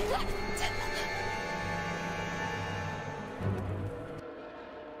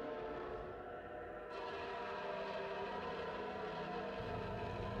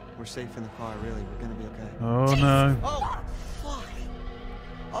 We're safe in the car, really. We're gonna be okay. Oh no. Oh, fuck.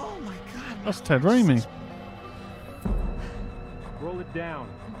 Oh my god. That's Ted Raimi. Roll it down.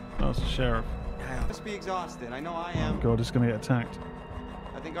 That's the sheriff. Must be exhausted. I know I Oh am. god, it's gonna get attacked.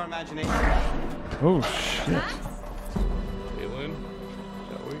 I think our imagination. Oh shit. Caitlin,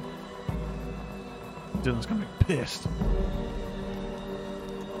 shall we? Dylan's gonna be pissed.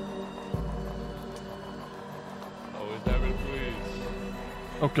 Always having please.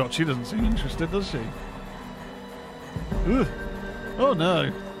 Oh god, she doesn't seem interested, does she? Ugh. Oh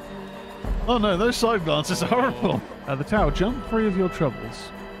no. Oh no, those side glances are horrible. At the tower, jump free of your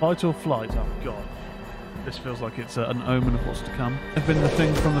troubles. Fight or flight. Oh god. This feels like it's an omen of what's to come. I've been the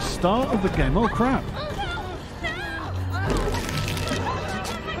thing from the start of the game. Oh crap.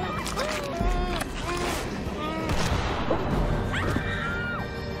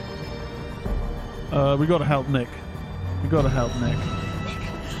 We gotta help Nick. We gotta help Nick.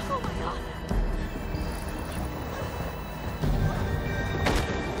 Oh my god.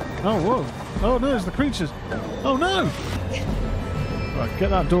 Oh, whoa. Oh, no, it's the creatures. Oh, no! Right, get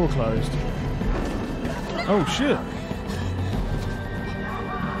that door closed. Oh, shit.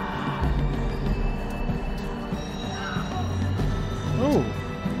 Oh.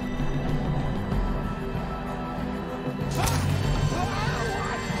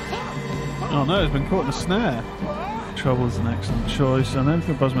 Oh, no, it's been caught in a snare. Trouble is an excellent choice. And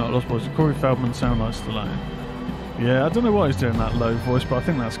anything that buzzed me out Lost Boys. Corey Feldman sound like Stallone. Yeah, I don't know why he's doing that low voice, but I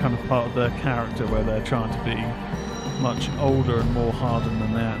think that's kind of part of their character where they're trying to be much older and more hardened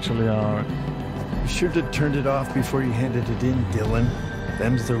than they actually are. You should have turned it off before you handed it in, Dylan.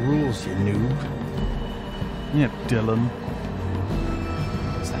 Them's the rules, you noob. Yeah, Dylan.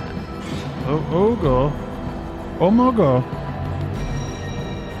 What's that? Oh god. Oh my god.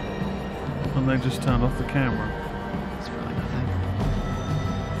 And they just turned off the camera. It's really nothing.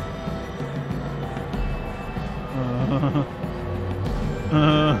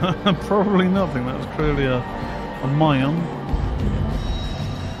 Probably nothing. That was clearly a man.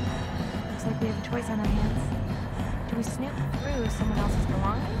 Looks like we have a choice on our hands. Do we snoop through someone else's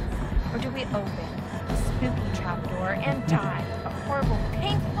belongings? Or do we open the spooky trapdoor and die a horrible,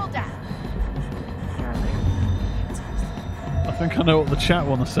 painful death? Here are your answers. I think I know what the chat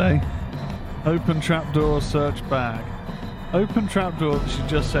want to say. Open trapdoor, search bag. Open trapdoor, she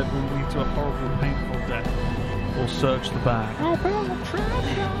just said, will lead to a horrible, painful death. Or search the bag. Open the trapdoor!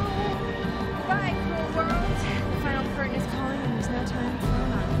 Goodbye, cool world. The final curtain is calling and there's no time for a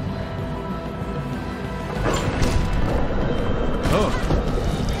run. Oh.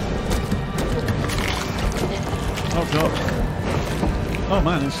 Oh god. Oh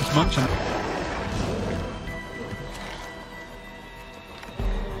man, it's just munching.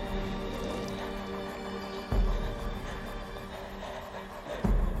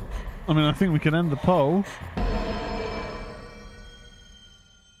 I mean, I think we can end the poll.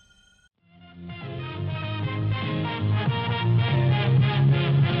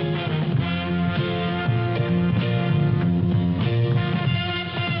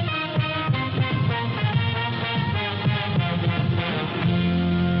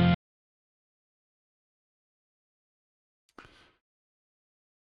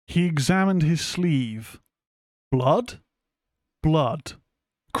 He examined his sleeve. Blood? Blood.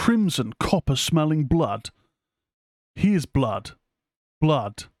 Crimson, copper-smelling blood. He is blood.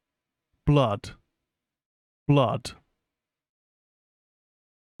 Blood. Blood. Blood.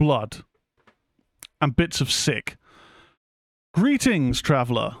 Blood. And bits of sick. Greetings,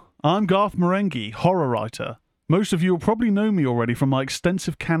 traveller. I'm Garth Marenghi, horror writer. Most of you will probably know me already from my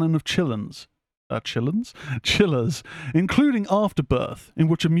extensive canon of chillers, including Afterbirth, in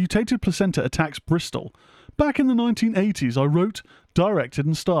which a mutated placenta attacks Bristol. Back in the 1980s, I wrote, directed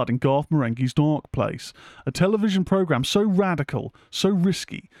and starred in Garth Marenghi's Dark Place, a television programme so radical, so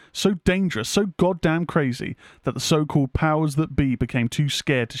risky, so dangerous, so goddamn crazy that the so-called powers that be became too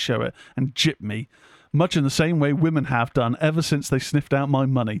scared to show it and gypped me, much in the same way women have done ever since they sniffed out my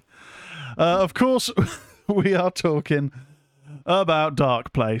money. Of course, we are talking about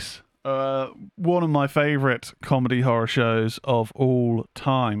Dark Place. One of my favourite comedy horror shows of all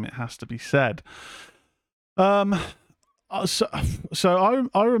time, it has to be said. So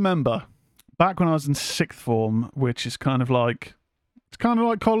I remember back when I was in sixth form, which is kind of like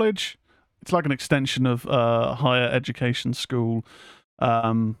college. It's like an extension of higher education school.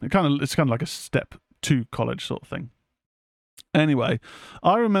 It's kind of like a step to college sort of thing. Anyway,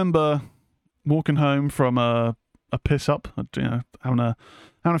 I remember walking home from a piss up, having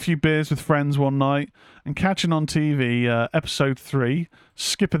a few beers with friends one night and catching on TV episode 3,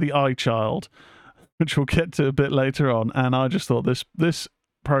 Skipper the Eye Child, which we'll get to a bit later on. And I just thought this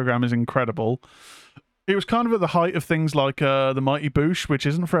program is incredible. It was kind of at the height of things like The Mighty Boosh, which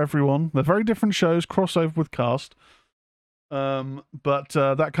isn't for everyone. They're very different shows, crossover with cast. But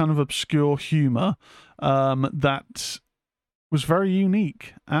that kind of obscure humour that was very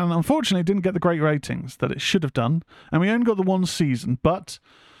unique. And unfortunately, it didn't get the great ratings that it should have done. And we only got the one season, but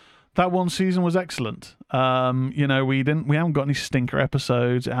that one season was excellent. We haven't got any stinker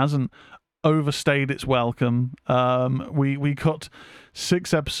episodes. It hasn't overstayed its welcome. We got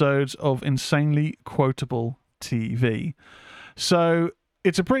 6 episodes of insanely quotable TV. So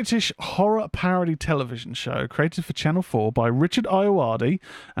it's a British horror parody television show created for Channel 4 by Richard Ayoade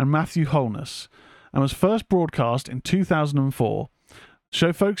and Matthew Holness, and was first broadcast in 2004. The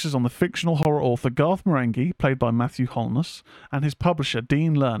show focuses on the fictional horror author Garth Marenghi, played by Matthew Holness, and his publisher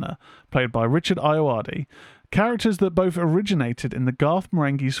Dean Lerner, played by Richard Ayoade, characters that both originated in the Garth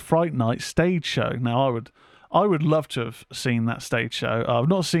Marenghi's Fright Night stage show. Now, I would love to have seen that stage show. I've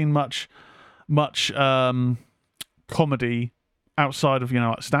not seen much comedy outside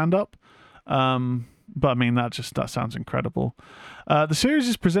of stand-up, but I mean that sounds incredible. The series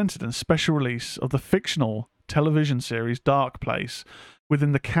is presented in a special release of the fictional television series Dark Place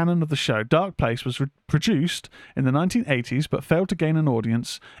within the canon of the show. Dark Place was produced in the 1980s but failed to gain an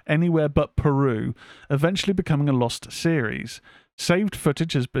audience anywhere but Peru, eventually becoming a lost series. Saved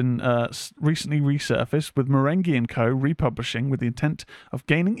footage has been recently resurfaced, with Marenghi & Co. republishing with the intent of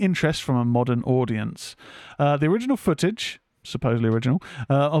gaining interest from a modern audience. The original footage, supposedly original,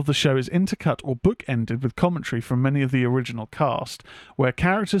 of the show is intercut or bookended with commentary from many of the original cast, where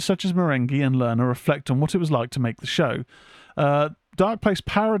characters such as Marenghi and Lerner reflect on what it was like to make the show. Dark Place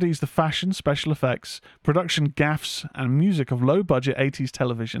parodies the fashion, special effects, production gaffes, and music of low-budget 80s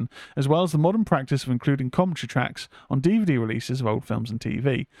television, as well as the modern practice of including commentary tracks on DVD releases of old films and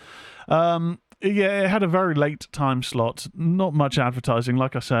TV. It had a very late time slot, not much advertising.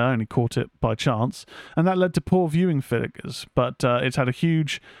 Like I say, I only caught it by chance, and that led to poor viewing figures, but it's had a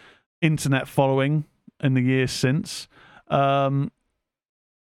huge internet following in the years since.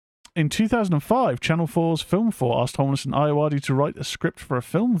 In 2005, Channel 4's Film 4 asked Holness and Ayoade to write a script for a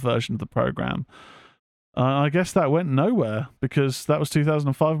film version of the programme. I guess that went nowhere, because that was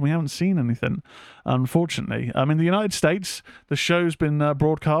 2005 and we haven't seen anything, unfortunately. In the United States, the show's been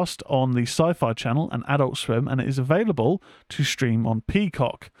broadcast on the Sci-Fi Channel and Adult Swim, and it is available to stream on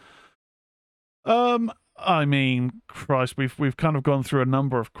Peacock. Christ, we've kind of gone through a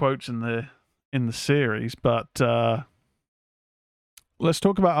number of quotes in the series, but let's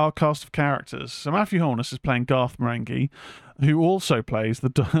talk about our cast of characters. So Matthew Holness is playing Garth Marenghi, who also plays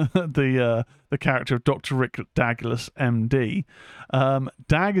the character of Dr. Rick Douglas, MD.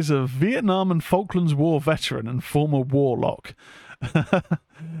 Dag is a Vietnam and Falklands War veteran and former warlock.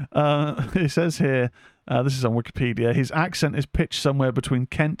 It says here, this is on Wikipedia, his accent is pitched somewhere between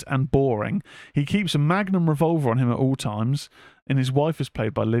Kent and boring. He keeps a Magnum revolver on him at all times, and his wife is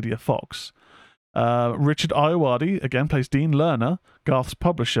played by Lydia Fox. Richard Ayoade, again, plays Dean Lerner, Garth's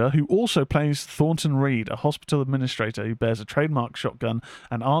publisher, who also plays Thornton Reed, a hospital administrator who bears a trademark shotgun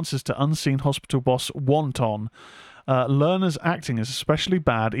and answers to unseen hospital boss Wonton. Lerner's acting is especially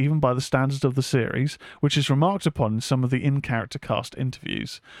bad, even by the standards of the series, which is remarked upon in some of the in-character cast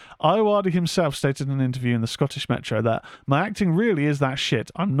interviews. Ayoade himself stated in an interview in the Scottish Metro that, "My acting really is that shit,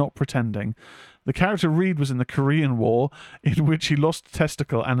 I'm not pretending." The character Reed was in the Korean War, in which he lost a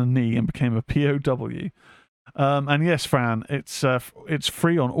testicle and a knee and became a POW. And yes, Fran, it's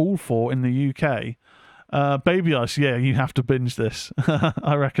free on all four in the UK. Baby Ice, yeah, you have to binge this.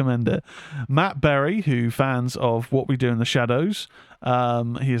 I recommend it. Matt Berry, who fans of What We Do in the Shadows,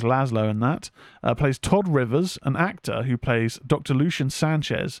 he is Laszlo in that, plays Todd Rivers, an actor who plays Dr. Lucian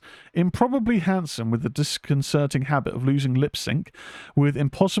Sanchez, improbably handsome with the disconcerting habit of losing lip sync, with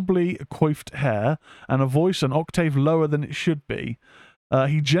impossibly coiffed hair, and a voice an octave lower than it should be.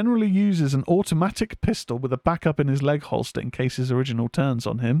 He generally uses an automatic pistol with a backup in his leg holster in case his original turns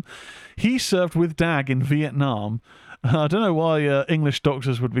on him. He served with Dag in Vietnam. I don't know why English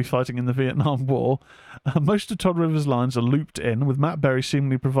doctors would be fighting in the Vietnam War. Most of Todd Rivers' lines are looped in, with Matt Berry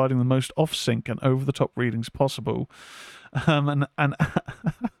seemingly providing the most off-sync and over-the-top readings possible. And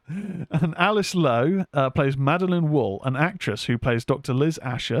Alice Lowe plays Madeline Wool, an actress who plays Dr. Liz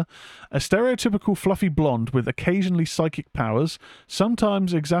Asher, a stereotypical fluffy blonde with occasionally psychic powers,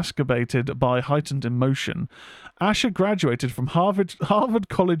 sometimes exacerbated by heightened emotion. Asher graduated from Harvard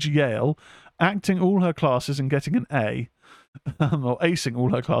College, Yale, acting all her classes and getting an A. Or acing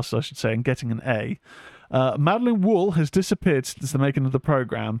all her classes, I should say, and getting an A. Madeline Wool has disappeared since the making of the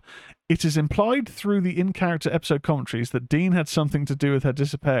programme. It is implied through the in-character episode commentaries that Dean had something to do with her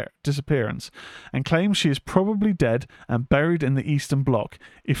disappearance, and claims she is probably dead and buried in the Eastern Bloc,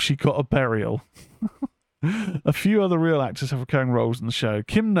 if she got a burial. A few other real actors have recurring roles in the show.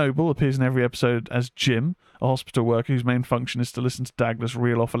 Kim Noble appears in every episode as Jim, a hospital worker whose main function is to listen to Douglas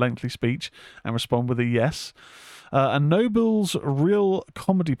reel off a lengthy speech and respond with a yes. And Noble's real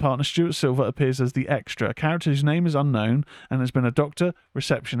comedy partner, Stuart Silver, appears as the extra, a character whose name is unknown and has been a doctor,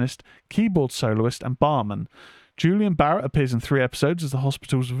 receptionist, keyboard soloist, and barman. Julian Barrett appears in 3 episodes as the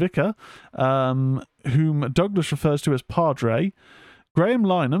hospital's vicar, whom Douglas refers to as Padre. Graham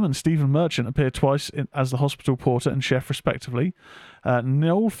Lynham and Stephen Merchant appear twice as the hospital porter and chef, respectively.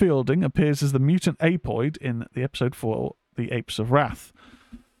 Noel Fielding appears as the mutant apoid in the episode 4, The Apes of Wrath.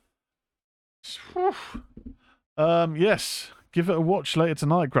 Yes, Give it a watch later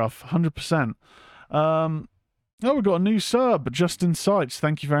tonight, Gruff. 100%. Oh, we've got a new sub, Justin Sights.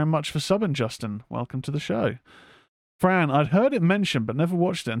 Thank you very much for subbing, Justin. Welcome to the show. Fran, I'd heard it mentioned but never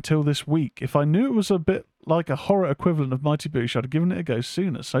watched it until this week. If I knew it was a bit like a horror equivalent of Mighty Boosh, I'd have given it a go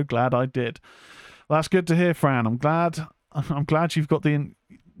sooner. So glad I did. Well, that's good to hear, Fran. I'm glad you've got the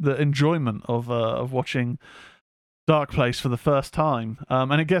enjoyment of watching Dark Place for the first time.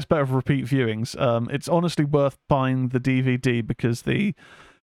 And it gets better with repeat viewings. It's honestly worth buying the DVD because the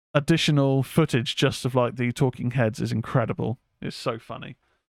additional footage just of like the talking heads is incredible. It's so funny.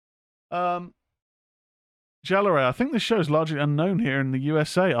 Jalare, I think this show is largely unknown here in the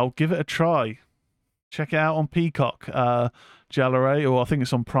USA. I'll give it a try. Check it out on Peacock, Jalare, or I think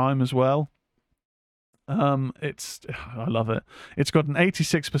it's on Prime as well. I love it. It's got an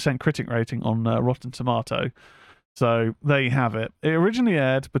 86% critic rating on Rotten Tomato. So there you have it. It originally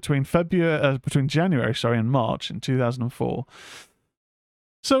aired between January and March in 2004.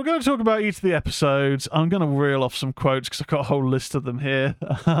 So we're going to talk about each of the episodes. I'm going to reel off some quotes because I've got a whole list of them here.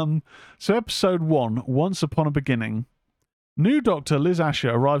 So episode 1, Once Upon a Beginning. New doctor Liz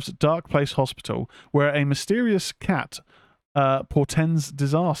Asher arrives at Dark Place Hospital where a mysterious cat portends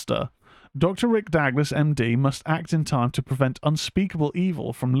disaster. Dr. Rick Douglas, MD, must act in time to prevent unspeakable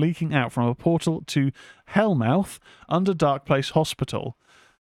evil from leaking out from a portal to Hellmouth under Dark Place Hospital.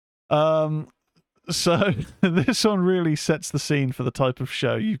 So this one really sets the scene for the type of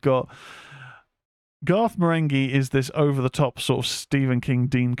show. You've got Garth Marenghi is this over-the-top sort of Stephen King,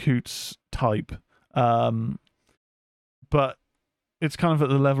 Dean Koontz type. But it's kind of at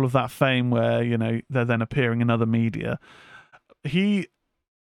the level of that fame where, you know, they're then appearing in other media. He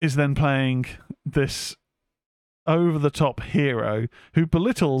is then playing this over-the-top hero who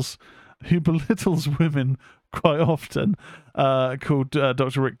belittles women quite often, called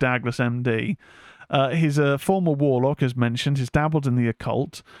Dr. Rick Douglas, MD. He's a former warlock, as mentioned. He's dabbled in the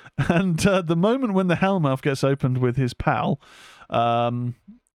occult. And the moment when the Hellmouth gets opened with his pal, the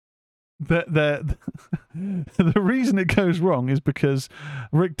reason it goes wrong is because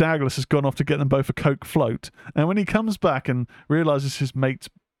Rick Douglas has gone off to get them both a Coke float. And when he comes back and realizes his mate's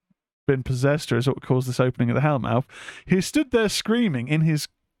been possessed or is what caused this opening of the Hellmouth, he stood there screaming in his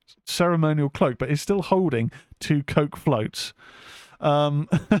ceremonial cloak, but he's still holding 2 Coke floats.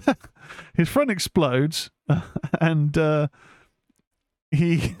 His front explodes, and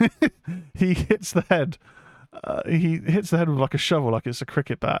he hits the head. He hits the head with like a shovel, like it's a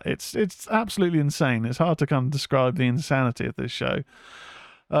cricket bat. It's absolutely insane. It's hard to kind of describe the insanity of this show.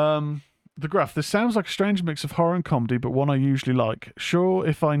 The Gruff. This sounds like a strange mix of horror and comedy, but one I usually like. Sure,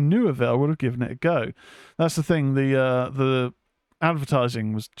 if I knew of it, I would have given it a go. That's the thing. The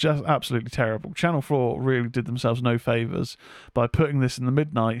advertising was just absolutely terrible. Channel 4 really did themselves no favours by putting this in the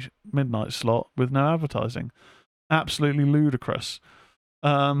midnight slot with no advertising. Absolutely ludicrous.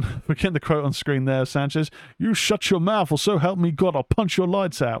 We're getting the quote on screen there, Sanchez. You shut your mouth, or so help me God, I'll punch your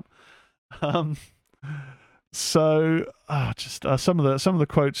lights out. Some of the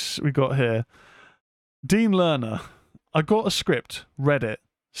quotes we got here. Dean Lerner. I got a script, read it,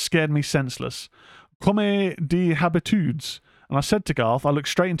 scared me senseless. Comme des habitudes. And I said to Garth, I looked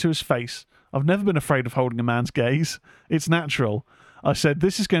straight into his face. I've never been afraid of holding a man's gaze. It's natural. I said,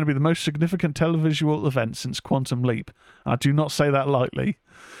 this is going to be the most significant televisual event since Quantum Leap. I do not say that lightly.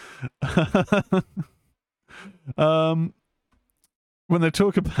 When they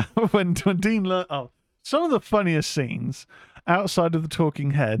talk about when Dean Lerner... some of the funniest scenes outside of the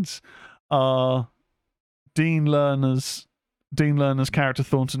talking heads are Dean Lerner's character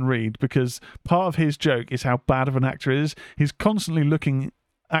Thornton Reed, because part of his joke is how bad of an actor he is. He's constantly looking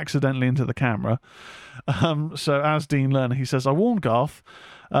accidentally into the camera. So as Dean Lerner, he says, I warned Garth.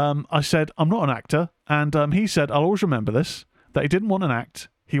 I said, I'm not an actor. And he said, I'll always remember this, that he didn't want an act.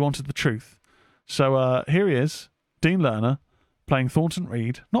 He wanted the truth. So here he is, Dean Lerner, playing Thornton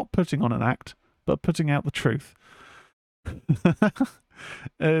Reed, not putting on an act, but putting out the truth.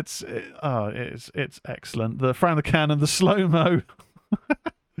 It's excellent. The Frown the Cannon, the slow-mo.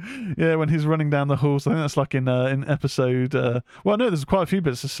 Yeah, when he's running down the halls. I think that's like in episode... well, no, there's quite a few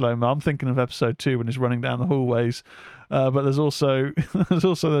bits of slow-mo. I'm thinking of episode 2 when he's running down the hallways. But there's also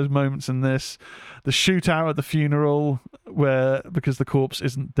those moments in this. The shootout at the funeral, because the corpse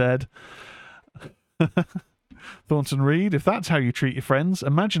isn't dead. Thornton Reed, if that's how you treat your friends,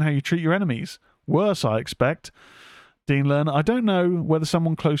 imagine how you treat your enemies. Worse, I expect. Dean Lerner, I don't know whether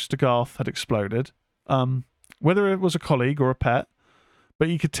someone close to Garth had exploded, whether it was a colleague or a pet, but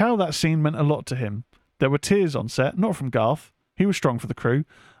you could tell that scene meant a lot to him. There were tears on set, not from Garth. He was strong for the crew,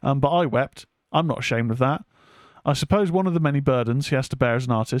 but I wept. I'm not ashamed of that. I suppose one of the many burdens he has to bear as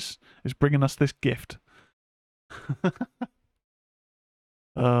an artist is bringing us this gift.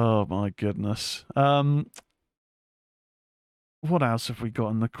 Oh my goodness. What else have we got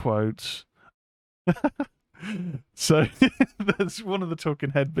in the quotes? So there's one of the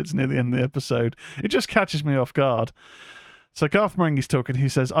talking head bits near the end of the episode. It just catches me off guard. So Garth Marenghi's talking. He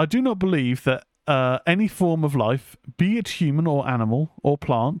says, "I do not believe that any form of life, be it human or animal or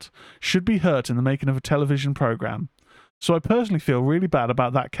plant, should be hurt in the making of a television program. So I personally feel really bad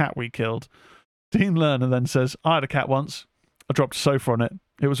about that cat we killed." Dean Lerner then says, "I had a cat once. I dropped a sofa on it.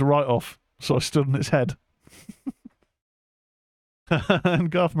 It was a write-off, so I stood on its head." And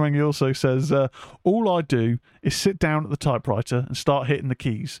Garth Marenghi also says, "All I do is sit down at the typewriter and start hitting the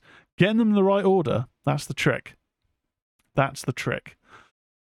keys. Getting them in the right order, that's the trick. That's the trick."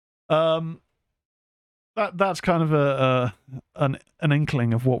 That's kind of an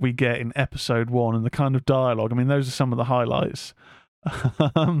inkling of what we get in episode 1 and the kind of dialogue. I mean, those are some of the highlights.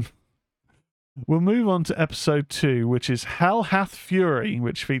 We'll move on to episode 2, which is Hell Hath Fury,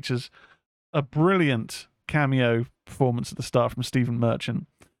 which features a brilliant cameo performance at the start from Stephen Merchant.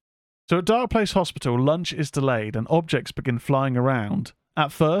 So at Dark Place Hospital, lunch is delayed and objects begin flying around.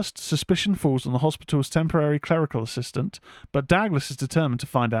 At first, suspicion falls on the hospital's temporary clerical assistant, but Douglas is determined to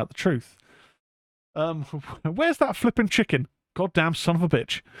find out the truth. Where's that flipping chicken? Goddamn son of a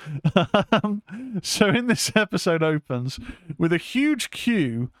bitch. So in this episode opens with a huge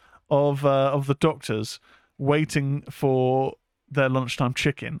queue of the doctors waiting for their lunchtime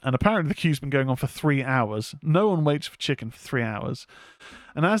chicken, and apparently the queue's been going on for 3 hours. No one waits for chicken for 3 hours.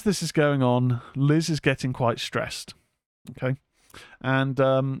 And as this is going on, Liz is getting quite stressed. Okay, and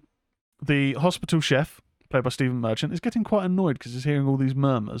the hospital chef, played by Stephen Merchant, is getting quite annoyed because he's hearing all these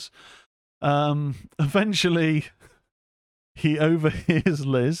murmurs. Eventually, he overhears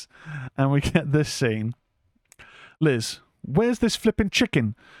Liz, and we get this scene. "Liz, where's this flipping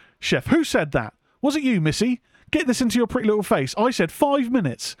chicken?" "Chef, who said that? Was it you, Missy? Get this into your pretty little face. I said 5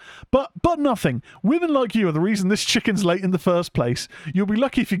 minutes. But nothing. Women like you are the reason this chicken's late in the first place. You'll be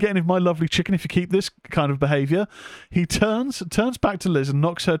lucky if you get any of my lovely chicken if you keep this kind of behaviour." He turns back to Liz and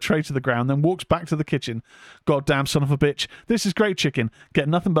knocks her tray to the ground, then walks back to the kitchen. "Goddamn son of a bitch. This is great chicken. Get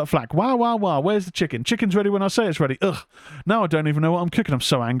nothing but flack. Wow, wow, wow. Where's the chicken? Chicken's ready when I say it's ready. Ugh. Now I don't even know what I'm cooking. I'm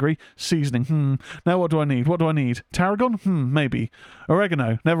so angry. Seasoning. Now what do I need? What do I need? Tarragon? Maybe.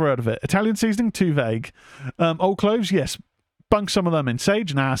 Oregano. Never heard of it. Italian seasoning? Too vague. Old cloves? Yes. Bunk some of them in.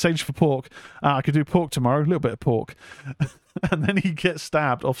 Sage? Nah, sage for pork. I could do pork tomorrow. A little bit of pork." And then he gets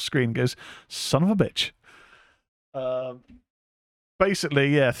stabbed off screen and goes, "Son of a bitch."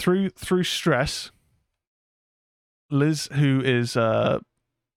 Basically, yeah, through stress, Liz, who is can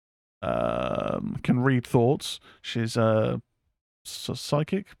read thoughts. She's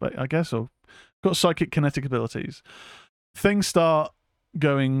psychic, but I guess, or got psychic kinetic abilities. Things start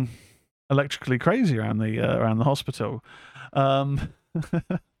going electrically crazy around the hospital. Dean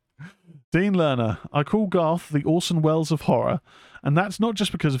Lerner, "I call Garth the Orson Welles of horror, and that's not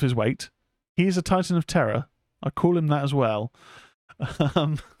just because of his weight. He is a titan of terror. I call him that as well."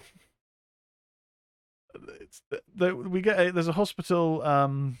 There's a hospital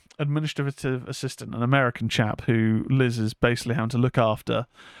administrative assistant, an American chap who Liz is basically having to look after.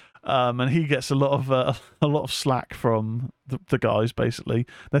 And he gets a lot of slack from the guys. Basically,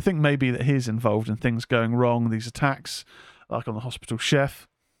 they think maybe that he's involved in things going wrong. These attacks, like on the hospital chef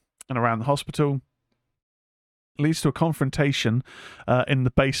and around the hospital, leads to a confrontation in the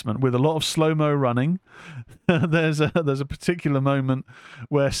basement with a lot of slow-mo running. There's a particular moment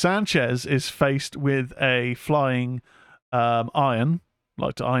where Sanchez is faced with a flying iron,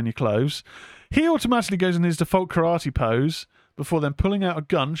 like to iron your clothes. He automatically goes in his default karate pose, before then pulling out a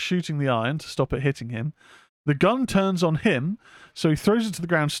gun, shooting the iron to stop it hitting him. The gun turns on him, so he throws it to the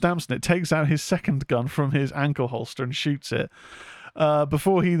ground, stamps on it, takes out his second gun from his ankle holster and shoots it,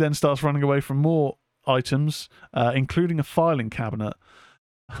 before he then starts running away from more items, including a filing cabinet.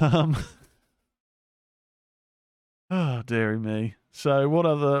 Oh, dearie me. So what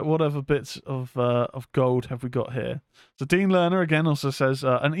other bits of gold have we got here? So Dean Lerner again also says,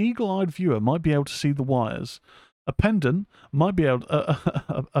 "An eagle-eyed viewer might be able to see the wires. A pedant might be able to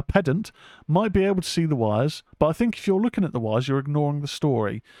see the wires, but I think if you're looking at the wires, you're ignoring the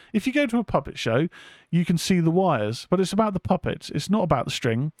story. If you go to a puppet show, you can see the wires, but it's about the puppets. It's not about the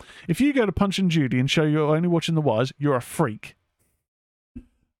string. If you go to Punch and Judy and show you're only watching the wires, you're a freak."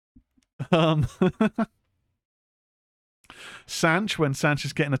 Sanch, when Sanch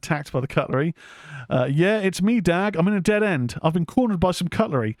is getting attacked by the cutlery. "Yeah, it's me, Dag. I'm in a dead end. I've been cornered by some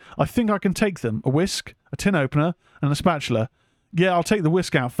cutlery. I think I can take them. A whisk, a tin opener, and a spatula. Yeah, I'll take the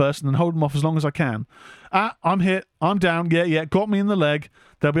whisk out first and then hold them off as long as I can. I'm hit. I'm down. Yeah, got me in the leg.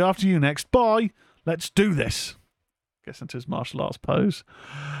 They'll be after you next. Bye. Let's do this." gets into his martial arts pose.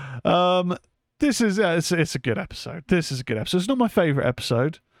 This is it's a good episode. This is a good episode. It's not my favorite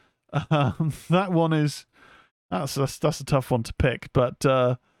episode. That one is that's a tough one to pick, but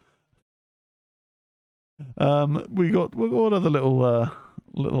what other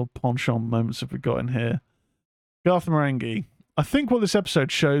little penchant moments have we got in here? Garth Marenghi. I think what this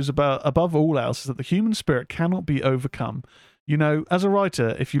episode shows above all else is that the human spirit cannot be overcome. You know, as a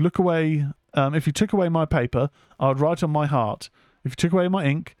writer, if you took away my paper, I'd write on my heart. If you took away my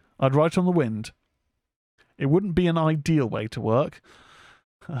ink, I'd write on the wind. It wouldn't be an ideal way to work.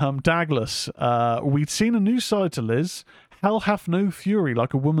 Douglas. We'd seen a new side to Liz. Hell hath no fury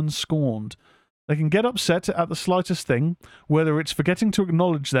like a woman scorned. They can get upset at the slightest thing, whether it's forgetting to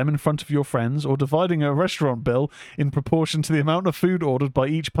acknowledge them in front of your friends or dividing a restaurant bill in proportion to the amount of food ordered by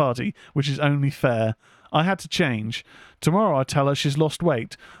each party, which is only fair. I had to change. Tomorrow I tell her she's lost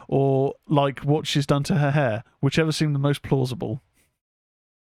weight, or like what she's done to her hair, whichever seemed the most plausible.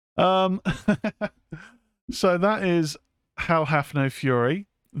 So that is Hell Hath No Fury.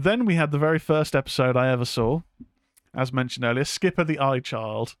 Then we had the very first episode I ever saw, as mentioned earlier, Skipper the Eye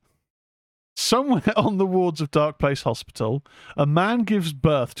Child. Somewhere on the wards of Dark Place Hospital, a man gives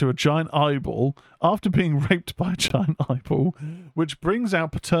birth to a giant eyeball after being raped by a giant eyeball, which brings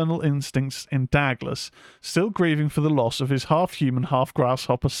out paternal instincts in Douglas, still grieving for the loss of his half-human,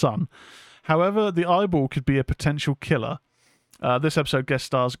 half-grasshopper son. However, the eyeball could be a potential killer. This episode guest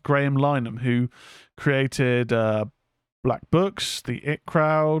stars Graham Lynham, who created Black Books, The It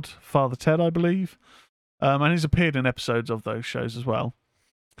Crowd, Father Ted, I believe, and he's appeared in episodes of those shows as well.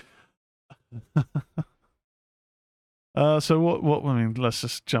 So what I mean, let's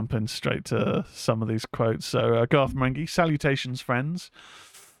just jump in straight to some of these quotes. So Garth Marenghi, salutations friends.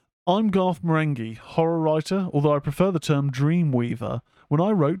 I'm Garth Marenghi, horror writer, although I prefer the term dreamweaver. When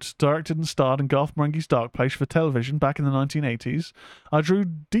I wrote, directed and starred in Garth Marenghi's Dark Place for television back in the 1980s, I drew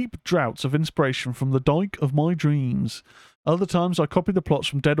deep draughts of inspiration from the dike of my dreams. Other times I copied the plots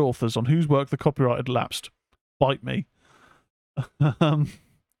from dead authors on whose work the copyright had lapsed. Bite me.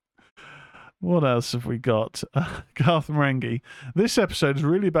 What else have we got? Garth Marenghi. This episode is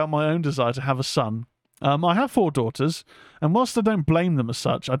really about my own desire to have a son. I have 4 daughters, and whilst I don't blame them as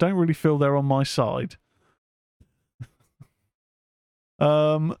such, I don't really feel they're on my side.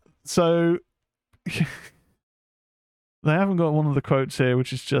 So they haven't got one of the quotes here,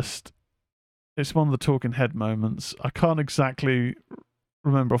 which is just, it's one of the talking head moments. I can't exactly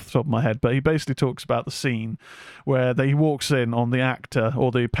remember off the top of my head, but he basically talks about the scene where he walks in on the actor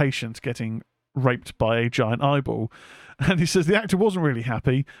or the patient getting raped by a giant eyeball, and he says the actor wasn't really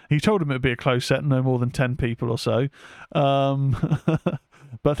happy. He told him it'd be a close set, no more than 10 people or so,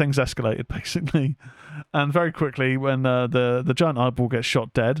 but things escalated basically, and very quickly when the giant eyeball gets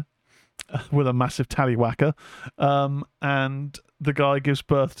shot dead with a massive tallywhacker, and the guy gives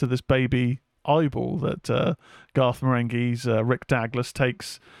birth to this baby eyeball that Garth Marenghi's Rick Douglas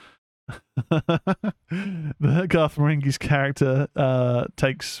takes. Garth Marenghi's character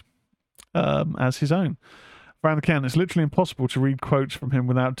takes as his own. Around the count, it's literally impossible to read quotes from him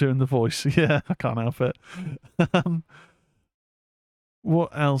without doing the voice. Yeah, I can't help it.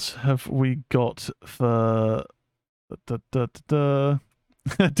 What else have we got for Dean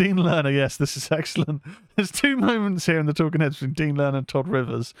Lerner? Yes, this is excellent. There's 2 moments here in the talking heads between Dean Lerner and Todd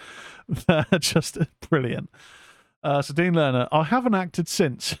Rivers that are just brilliant. So Dean Lerner, I haven't acted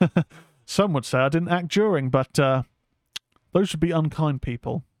since. Some would say I didn't act during, but those would be unkind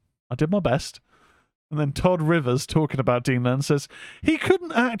people. I did my best. And then Todd Rivers, talking about Dean Lerner, says he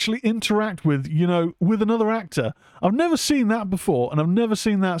couldn't actually interact with another actor. I've never seen that before, and I've never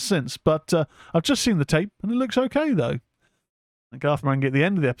seen that since, but I've just seen the tape, and it looks okay, though. And Garth Marenghi at the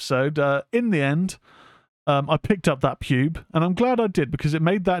end of the episode, in the end, I picked up that pube, and I'm glad I did, because it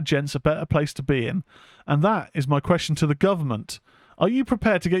made that gents a better place to be in. And that is my question to the government. Are you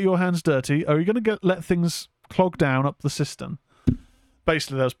prepared to get your hands dirty, or are you going to let things clog down up the cistern?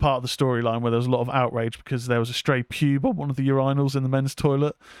 Basically, there was part of the storyline where there was a lot of outrage because there was a stray pube on one of the urinals in the men's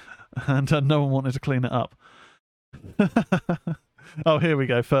toilet, and no one wanted to clean it up. Oh, here we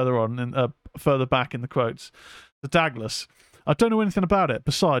go, further on, and further back in the quotes. The Douglas. I don't know anything about it.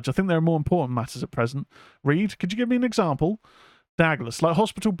 Besides, I think there are more important matters at present. Reed, could you give me an example? Douglas, like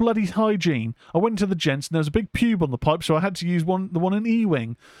hospital bloody hygiene. I went to the gents and there was a big pube on the pipe, so I had to use the one in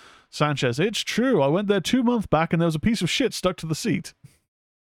E-Wing. Sanchez, it's true. I went there 2 months back and there was a piece of shit stuck to the seat.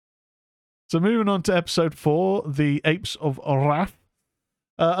 So moving on to episode 4, The Apes of Wrath.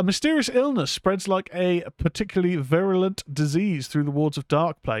 A mysterious illness spreads like a particularly virulent disease through the wards of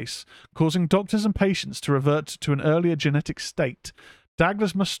Dark Place, causing doctors and patients to revert to an earlier genetic state.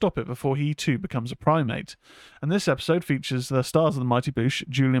 Douglas must stop it before he too becomes a primate. And this episode features the stars of the Mighty Boosh,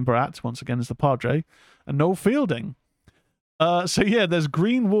 Julian Barat, once again as the Padre, and Noel Fielding. So yeah, there's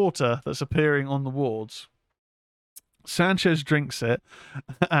green water that's appearing on the wards. Sanchez drinks it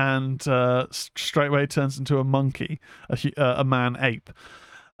and straight away turns into a monkey, a man ape.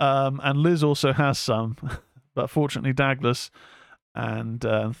 And Liz also has some, but fortunately Douglas and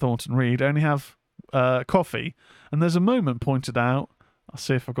Thornton Reed only have coffee. And there's a moment pointed out, I'll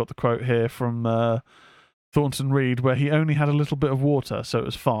see if I've got the quote here from Thornton Reed, where he only had a little bit of water, so it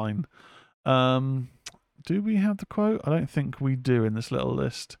was fine. Do we have the quote? I don't think we do in this little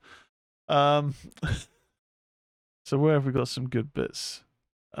list. So where have we got some good bits?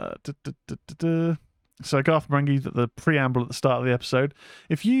 So Garth Marenghi, the preamble at the start of the episode.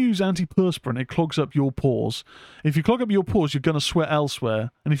 If you use antiperspirant, it clogs up your pores. If you clog up your pores, you're going to sweat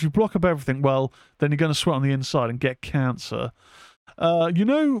elsewhere. And if you block up everything, well, then you're going to sweat on the inside and get cancer.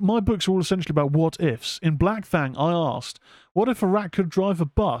 My books are all essentially about what ifs. In Black Fang, I asked, what if a rat could drive a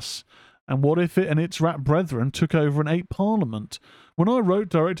bus? And what if it and its rat brethren took over and ate Parliament? When I wrote,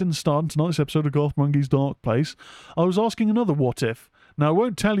 directed and starred in tonight's episode of Garth Marenghi's Dark Place, I was asking another what if. Now, I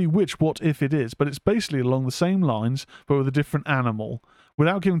won't tell you which what if it is, but it's basically along the same lines, but with a different animal.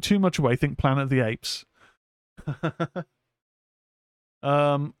 Without giving too much away, think Planet of the Apes.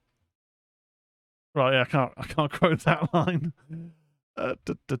 Right, yeah, I can't quote that line.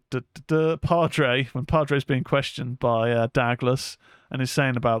 Padre, when Padre's being questioned by Douglas and is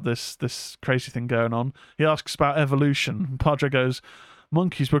saying about this crazy thing going on, he asks about evolution. And Padre goes,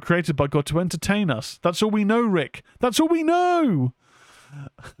 monkeys were created by God to entertain us. That's all we know, Rick. That's all we know.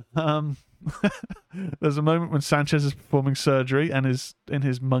 There's a moment when Sanchez is performing surgery and is in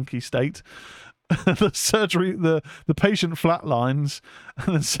his monkey state. The patient flatlines,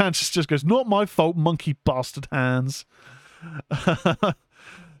 and then Sanchez just goes, not my fault, monkey bastard hands.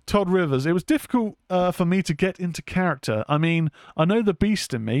 Todd Rivers, it was difficult for me to get into character. I mean, I know the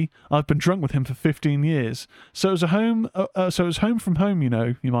beast in me. I've been drunk with him for 15 years. So it was home from home,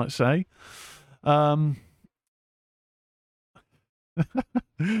 you might say.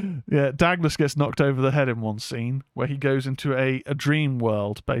 Yeah, Douglas gets knocked over the head in one scene where he goes into a dream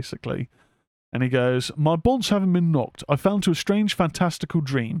world, basically. And he goes, my bonds haven't been knocked. I fell into a strange, fantastical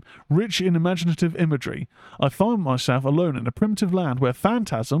dream, rich in imaginative imagery. I found myself alone in a primitive land where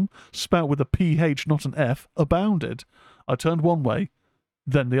phantasm, spelt with a PH, not an F, abounded. I turned one way,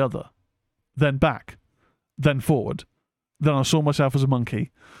 then the other, then back, then forward. Then I saw myself as a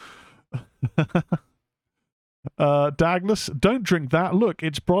monkey. Douglas, don't drink that. Look,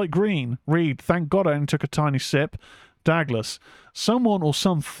 it's bright green. Reed, thank God I only took a tiny sip. Douglas, someone or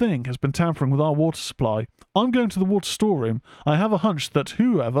something has been tampering with our water supply. I'm going to the water storeroom. I have a hunch that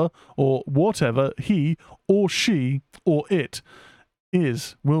whoever or whatever he or she or it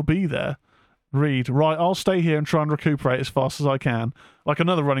is will be there. Reed, right, I'll stay here and try and recuperate as fast as I can. Like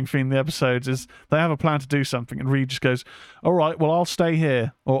another running theme in the episodes is they have a plan to do something and Reed just goes, all right, well, I'll stay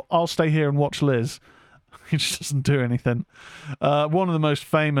here. Or I'll stay here and watch Liz. He just doesn't do anything. One of the most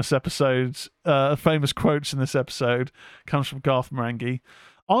famous quotes in this episode comes from Garth Marenghi.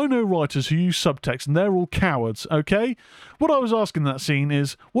 I know writers who use subtext and they're all cowards, okay? What I was asking in that scene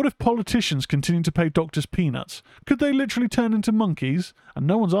is, what if politicians continue to pay doctors peanuts? Could they literally turn into monkeys? And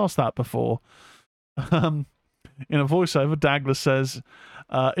no one's asked that before. In a voiceover, Douglas says,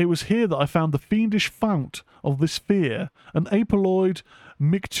 it was here that I found the fiendish fount of this fear, an apoloid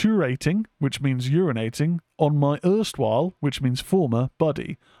micturating, which means urinating, on my erstwhile, which means former,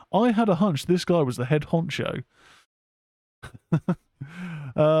 buddy. I had a hunch this guy was the head honcho.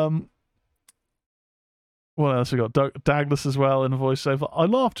 What else we got? Douglas as well in a voiceover. I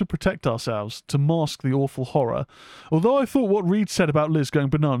laughed to protect ourselves, to mask the awful horror. Although I thought what Reed said about Liz going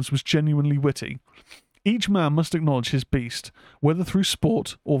bananas was genuinely witty. Each man must acknowledge his beast, whether through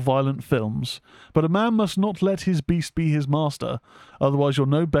sport or violent films. But a man must not let his beast be his master, otherwise you're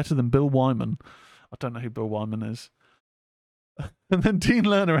no better than Bill Wyman. I don't know who Bill Wyman is. And then Dean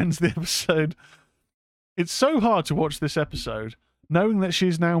Lerner ends the episode. It's so hard to watch this episode, knowing that she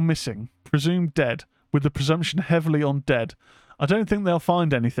is now missing, presumed dead, with the presumption heavily on dead. I don't think they'll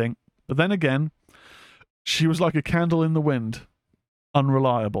find anything, but then again, she was like a candle in the wind.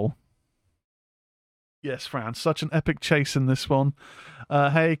 Unreliable. Yes, Fran, such an epic chase in this one.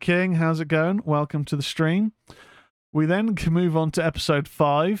 Hey, King, how's it going? Welcome to the stream. We then can move on to episode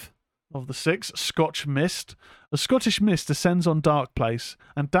 5 of the 6, Scotch Mist. A Scottish mist descends on Dark Place,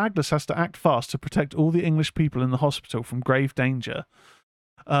 and Douglas has to act fast to protect all the English people in the hospital from grave danger.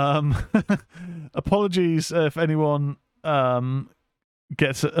 Apologies if anyone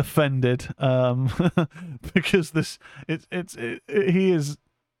gets offended because he is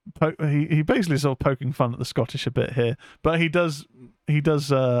he basically sort of poking fun at the Scottish a bit here, but he does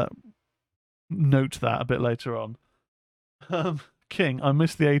note that a bit later on. King, I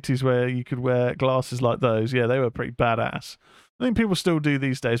miss the 80s where you could wear glasses like those. Yeah, they were pretty badass. I think people still do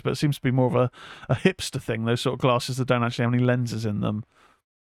these days, but it seems to be more of a hipster thing, those sort of glasses that don't actually have any lenses in them.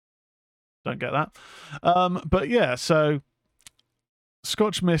 Don't get that. But yeah, so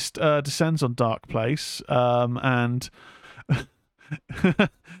Scotch Mist descends on Dark Place, and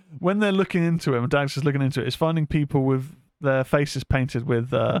when they're looking into him, Dax is looking into it, is finding people with their faces painted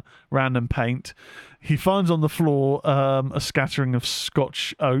with random paint. He finds on the floor a scattering of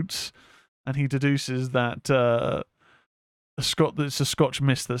Scotch oats, and he deduces that it's a Scotch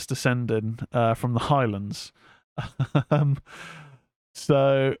mist that's descended from the Highlands.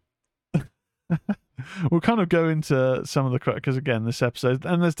 So we'll kind of go into some of the, because again, this episode,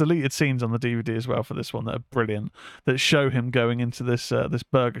 and there's deleted scenes on the DVD as well for this one that are brilliant, that show him going into this this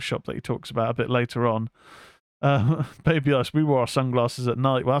burger shop that he talks about a bit later on. Baby us, we wore our sunglasses at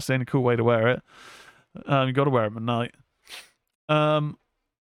night. Well, that's the only cool way to wear it. You got to wear them at night.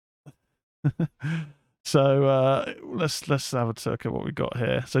 So let's have a look at what we got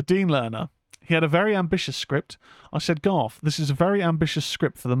here. So Dean Lerner, he had a very ambitious script. I said, Garth, this is a very ambitious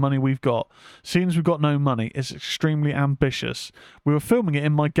script for the money we've got. Seeing as we've got no money, it's extremely ambitious. We were filming it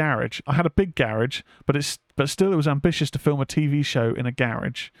in my garage. I had a big garage, but still it was ambitious to film a TV show in a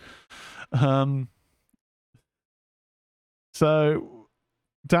garage. So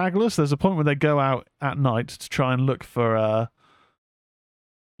Douglas, there's a point where they go out at night to try and look for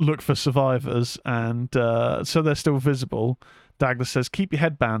survivors, and so they're still visible. Douglas says, keep your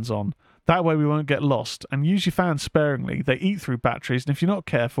headbands on. That way we won't get lost. And use your fans sparingly. They eat through batteries, and if you're not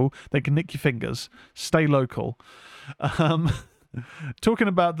careful, they can nick your fingers. Stay local. Talking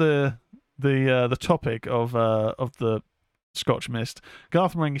about the topic of the Scotch Mist,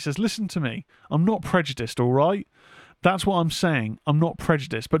 Garth Marenghi says, listen to me. I'm not prejudiced, all right? That's what I'm saying. I'm not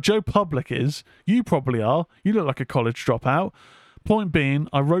prejudiced. But Joe Public is. You probably are. You look like a college dropout. Point being,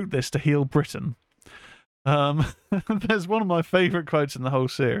 I wrote this to heal Britain. There's one of my favourite quotes in the whole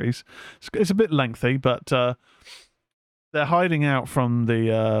series. It's a bit lengthy, but they're hiding out from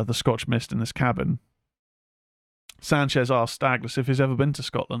the Scotch Mist in this cabin. Sanchez asks Douglas if he's ever been to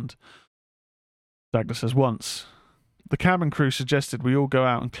Scotland. Douglas says once. The cabin crew suggested we all go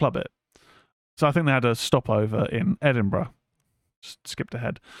out and club it. So I think they had a stopover in Edinburgh. Just skipped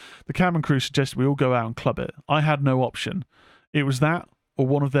ahead. The cabin crew suggested we all go out and club it. I had no option. It was that or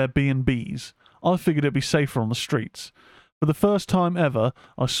one of their B&Bs. I figured it'd be safer on the streets. For the first time ever,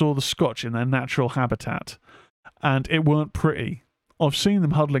 I saw the Scotch in their natural habitat. And it weren't pretty. I've seen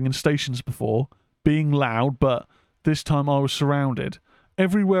them huddling in stations before, being loud, but this time I was surrounded.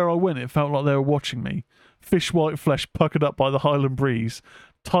 Everywhere I went, it felt like they were watching me. Fish white flesh puckered up by the Highland breeze.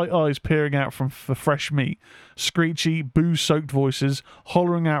 Tight eyes peering out for fresh meat, screechy, booze-soaked voices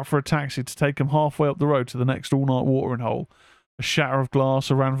hollering out for a taxi to take them halfway up the road to the next all-night watering hole. A shatter of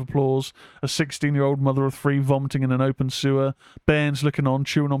glass, a round of applause, a 16-year-old mother of three vomiting in an open sewer, bairns looking on,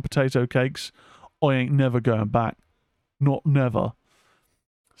 chewing on potato cakes. I ain't never going back. Not never.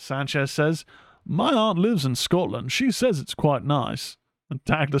 Sanchez says, my aunt lives in Scotland. She says it's quite nice. And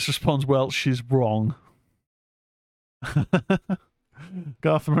Douglas responds, well, she's wrong.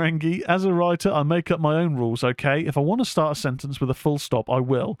 Garth Marenghi, as a writer, I make up my own rules, okay? If I want to start a sentence with a full stop, I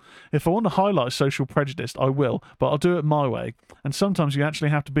will. If I want to highlight social prejudice, I will, but I'll do it my way. And sometimes you actually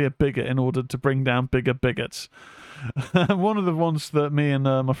have to be a bigot in order to bring down bigger bigots. One of the ones that me and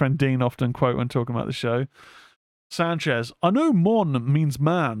my friend Dean often quote when talking about the show. Sanchez, I know mon means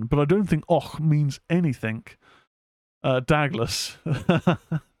man, but I don't think och means anything. Douglas.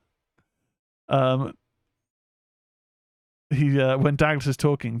 When Douglas is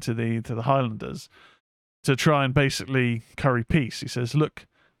talking to the Highlanders to try and basically curry peace, he says, look,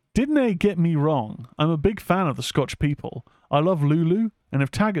 didn't they get me wrong? I'm a big fan of the Scotch people. I love Lulu, and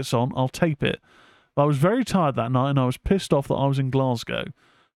if Taggart's on, I'll tape it. But I was very tired that night, and I was pissed off that I was in Glasgow.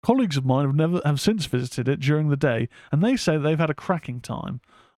 Colleagues of mine have since visited it during the day, and they say they've had a cracking time.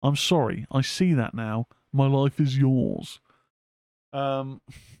 I'm sorry, I see that now. My life is yours. Todd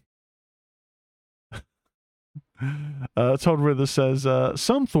Withers says,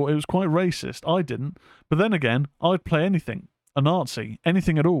 some thought it was quite racist. I didn't. But then again, I'd play anything. A Nazi.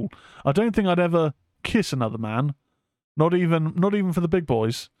 Anything at all. I don't think I'd ever kiss another man. Not even for the big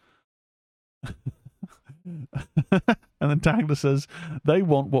boys. And then Douglas says, they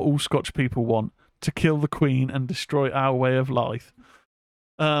want what all Scotch people want. To kill the Queen and destroy our way of life.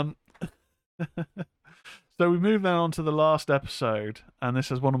 So So we move now on to the last episode, and this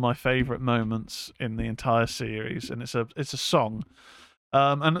is one of my favourite moments in the entire series, and it's a song.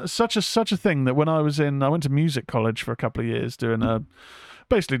 And such a thing that when I went to music college for a couple of years, doing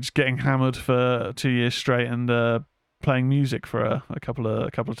basically just getting hammered for 2 years straight and playing music for a couple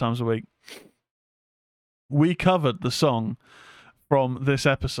of times a week. We covered the song from this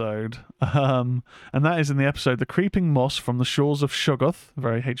episode, and that is in the episode "The Creeping Moss from the Shores of Shoggoth,"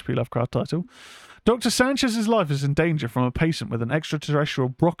 very H.P. Lovecraft title. Dr. Sanchez's life is in danger from a patient with an extraterrestrial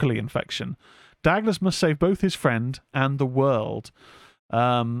broccoli infection. Douglas must save both his friend and the world.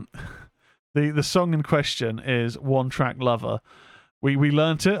 The song in question is One Track Lover. We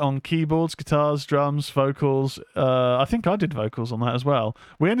learnt it on keyboards, guitars, drums, vocals. I think I did vocals on that as well.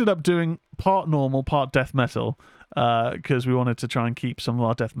 We ended up doing part normal, part death metal, because we wanted to try and keep some of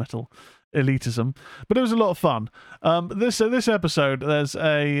our death metal elitism. But it was a lot of fun. This episode, there's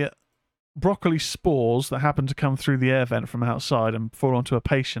a broccoli spores that happen to come through the air vent from outside and fall onto a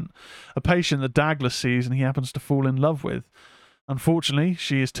patient that Douglas sees and he happens to fall in love with. Unfortunately,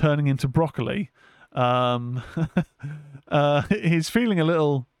 she is turning into broccoli. He's feeling a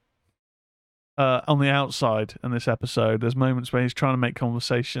little on the outside in this episode. There's moments where he's trying to make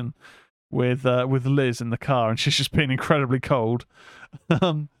conversation with Liz in the car, and she's just being incredibly cold.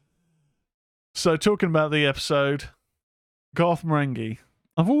 So talking about the episode, Garth Marenghi.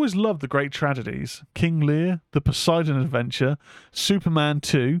 I've always loved the great tragedies, King Lear, The Poseidon Adventure, Superman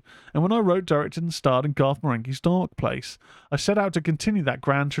 2, and when I wrote, directed and starred in Garth Marenghi's Dark Place, I set out to continue that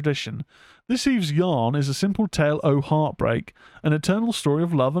grand tradition. This eve's yarn is a simple tale o' heartbreak, an eternal story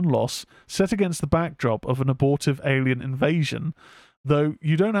of love and loss set against the backdrop of an abortive alien invasion, though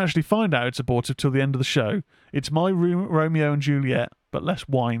you don't actually find out it's abortive till the end of the show. It's my Romeo and Juliet, but less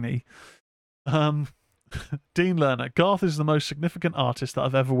whiny. Dean Lerner. Garth is the most significant artist that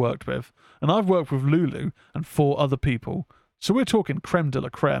I've ever worked with, and I've worked with Lulu and 4 other people, so we're talking creme de la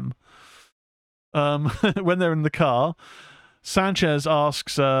creme. When they're in the car, Sanchez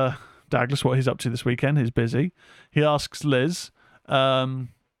asks Douglas what he's up to this weekend. He's busy. He asks Liz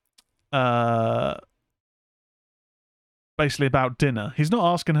basically about dinner. He's not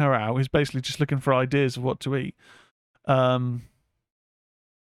asking her out, he's basically just looking for ideas of what to eat.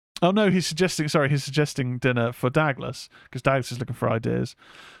 Oh no, he's suggesting dinner for Douglas, because Douglas is looking for ideas.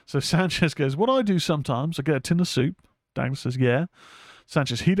 So Sanchez goes, what I do sometimes, I get a tin of soup. Douglas says, yeah.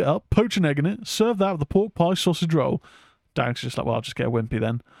 Sanchez, heat it up, poach an egg in it, serve that with a pork pie sausage roll. Douglas is just like, well, I'll just get a wimpy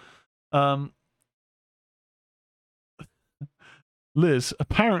then. Liz,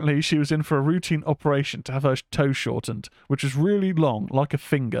 apparently she was in for a routine operation to have her toe shortened, which was really long, like a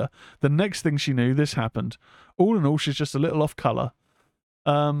finger. The next thing she knew, this happened. All in all, she's just a little off colour.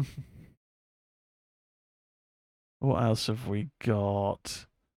 What else have we got?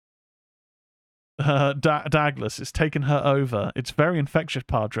 Douglas, it's taken her over. It's very infectious,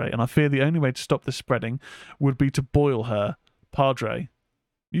 Padre, and I fear the only way to stop this spreading would be to boil her. Padre,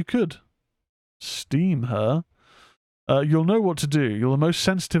 you could steam her. You'll know what to do. You're the most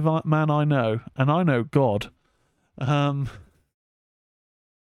sensitive man I know, and I know God.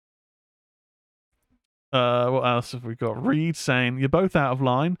 What else have we got? Reed saying, you're both out of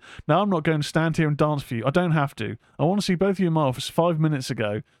line. Now I'm not going to stand here and dance for you. I don't have to. I want to see both of you in my office 5 minutes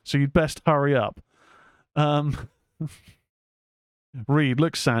ago, so you'd best hurry up. Reed,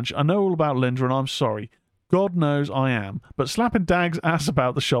 look, Sanch, I know all about Linda and I'm sorry. God knows I am. But slapping Dag's ass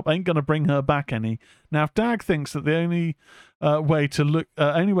about the shop ain't going to bring her back any. Now, if Dag thinks that the only way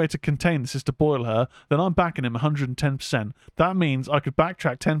to contain this is to boil her, then I'm backing him 110%. That means I could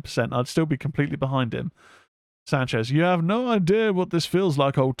backtrack 10%. I'd still be completely behind him. Sanchez, you have no idea what this feels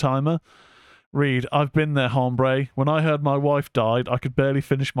like, old-timer. Reed, I've been there, hombre. When I heard my wife died, I could barely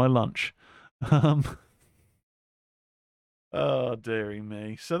finish my lunch. Oh, dearie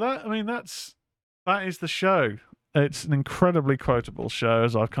me. So that is the show. It's an incredibly quotable show,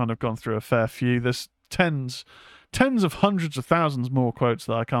 as I've kind of gone through a fair few. There's tens of hundreds of thousands more quotes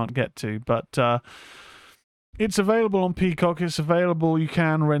that I can't get to, but it's available on Peacock. It's available, you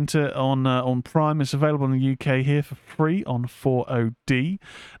can rent it on Prime. It's available in the UK here for free on 40D.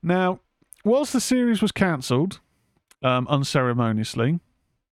 Now, whilst the series was cancelled unceremoniously,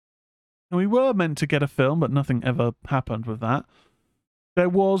 and we were meant to get a film, but nothing ever happened with that, there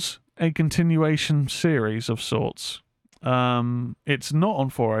was a continuation series of sorts. It's not on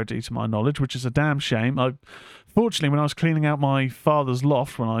 40D to my knowledge, which is a damn shame. Fortunately, when I was cleaning out my father's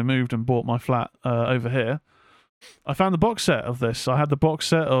loft when I moved and bought my flat over here, I found the box set of this. I had the box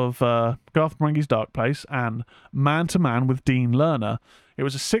set of Garth Marenghi's Dark Place and Man to Man with Dean Lerner. It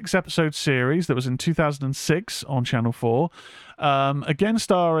was a 6-episode series that was in 2006 on Channel 4. Again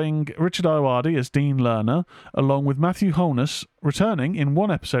starring Richard Ayoade as Dean Lerner, along with Matthew Holness returning in one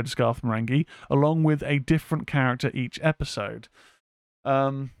episode as Garth Marenghi, along with a different character each episode.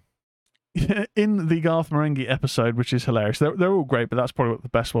 In the Garth Marenghi episode, which is hilarious, they're all great, but that's probably the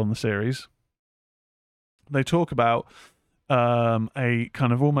best one in the series. They talk about a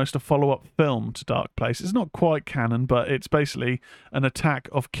kind of almost a follow-up film to Dark Place. It's not quite canon, but it's basically an attack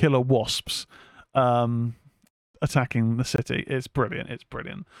of killer wasps attacking the city. It's brilliant. It's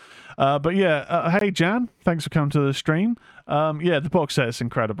brilliant. But yeah, hey Jan, thanks for coming to the stream. Yeah, the box set is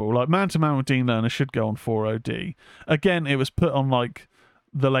incredible. Like Man to Man with Dean Lerner should go on 4OD. Again, it was put on like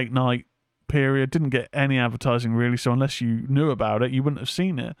the late night period, didn't get any advertising really, so unless you knew about it, you wouldn't have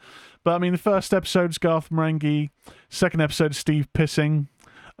seen it. But I mean, the first episode is Garth Marenghi, second episode is Steve Pissing,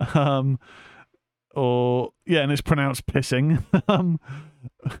 and it's pronounced pissing.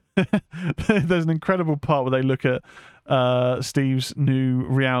 There's an incredible part where they look at Steve's new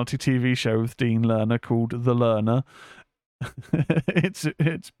reality TV show with Dean Lerner called The Learner.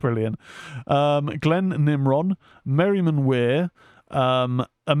 It's brilliant. Glenn Nimron, Merriman Weir,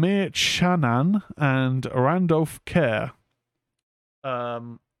 Amir Chanan, and Randolph Kerr.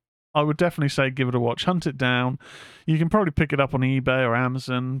 I would definitely say give it a watch. Hunt it down. You can probably pick it up on eBay or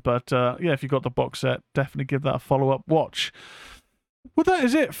Amazon, but yeah, if you got the box set, definitely give that a follow-up watch. Well, that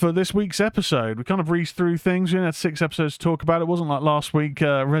is it for this week's episode. We kind of breezed through things. We only had 6 episodes to talk about. It wasn't like last week,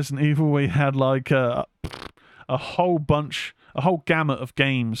 Resident Evil. We had like a whole gamut of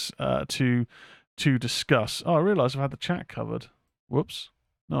games to discuss. Oh, I realise I've had the chat covered. Whoops.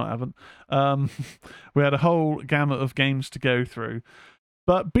 No, I haven't. We had a whole gamut of games to go through.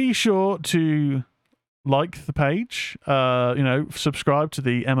 But be sure to like the page, subscribe to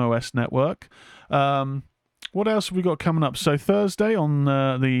the MOS network. What else have we got coming up? So Thursday on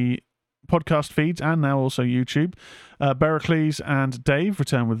the podcast feeds and now also YouTube, Bericles and Dave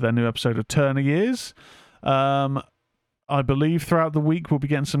return with their new episode of Turner Years. I believe throughout the week we'll be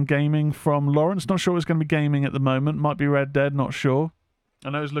getting some gaming from Lawrence. Not sure it's going to be gaming at the moment. Might be Red Dead, not sure. I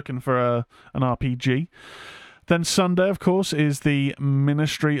know he's looking for an RPG. Then Sunday, of course, is the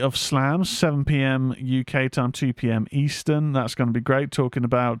Ministry of Slams, 7 p.m. UK time, 2 p.m. Eastern. That's going to be great, talking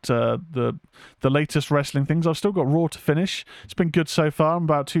about the latest wrestling things. I've still got Raw to finish. It's been good so far. I'm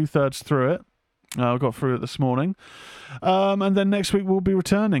about 2/3 through it. I got through it this morning. And then next week we'll be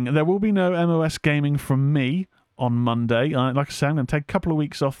returning. There will be no MOS gaming from me on Monday. Like I said, I'm going to take a couple of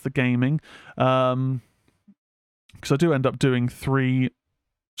weeks off the gaming because I do end up doing 3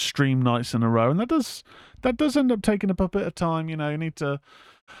 stream nights in a row, and that does end up taking up a bit of time. I need to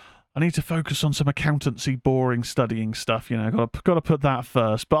focus on some accountancy boring studying stuff. Got to put that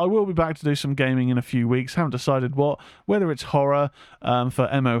first, but I will be back to do some gaming in a few weeks. Haven't decided whether it's horror for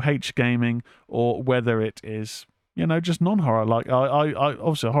MOH gaming or whether it is just non-horror. Like I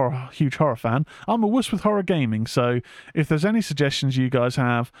obviously a huge horror fan. I'm a wuss with horror gaming, so if there's any suggestions you guys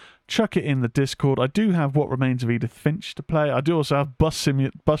have, chuck it in the Discord. I do have What Remains of Edith Finch to play. I do also have Bus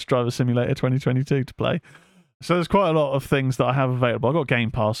Driver Simulator 2022 to play. So there's quite a lot of things that I have available. I've got Game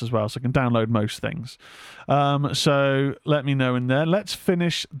Pass as well, so I can download most things. So let me know in there. Let's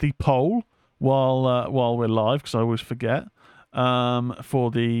finish the poll while we're live, because I always forget, for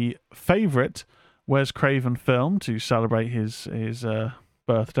the favourite Wes Craven film to celebrate his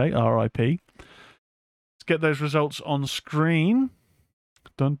birthday, R.I.P. Let's get those results on screen.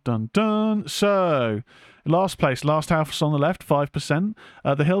 Dun, dun, dun. So, last place, Last House on the Left, 5%.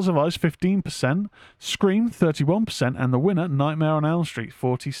 The Hills of Ice, 15%. Scream, 31%. And the winner, Nightmare on Elm Street,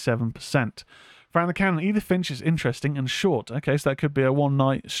 47%. Around the canon, Edith Finch is interesting and short. Okay, so that could be a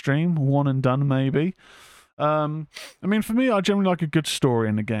one-night stream, one and done maybe. I mean, for me, I generally like a good story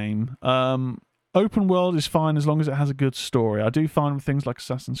in a game. Open world is fine as long as it has a good story. I do find with things like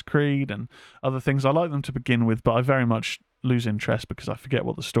Assassin's Creed and other things, I like them to begin with, but I very much lose interest because I forget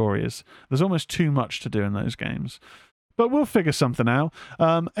what the story is. There's almost too much to do in those games. But we'll figure something out.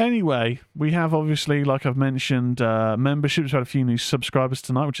 Anyway, we have obviously, like I've mentioned, memberships. We've had a few new subscribers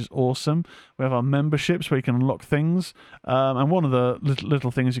tonight, which is awesome. We have our memberships where you can unlock things. And one of the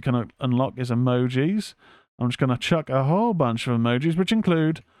little things you can unlock is emojis. I'm just going to chuck a whole bunch of emojis, which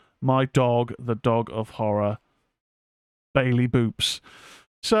include my dog, the dog of horror, Bailey Boops.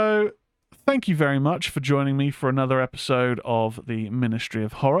 So thank you very much for joining me for another episode of the Ministry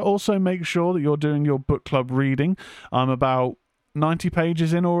of Horror. Also, make sure that you're doing your book club reading. I'm about 90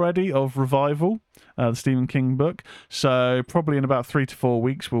 pages in already of Revival, the Stephen King book. So probably in about 3 to 4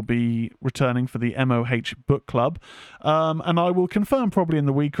 weeks, we'll be returning for the MOH Book Club. And I will confirm probably in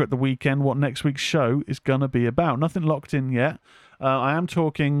the week or at the weekend what next week's show is going to be about. Nothing locked in yet. I am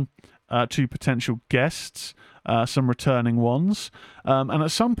talking to potential guests, some returning ones. And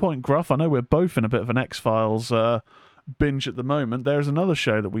at some point, Gruff, I know we're both in a bit of an X-Files binge at the moment. There's another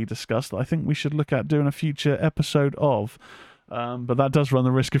show that we discussed that I think we should look at doing a future episode of. But that does run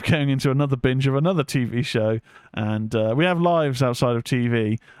the risk of going into another binge of another TV show. And we have lives outside of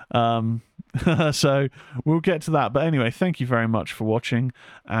TV. So we'll get to that. But anyway, thank you very much for watching.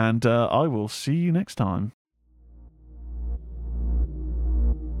 And I will see you next time.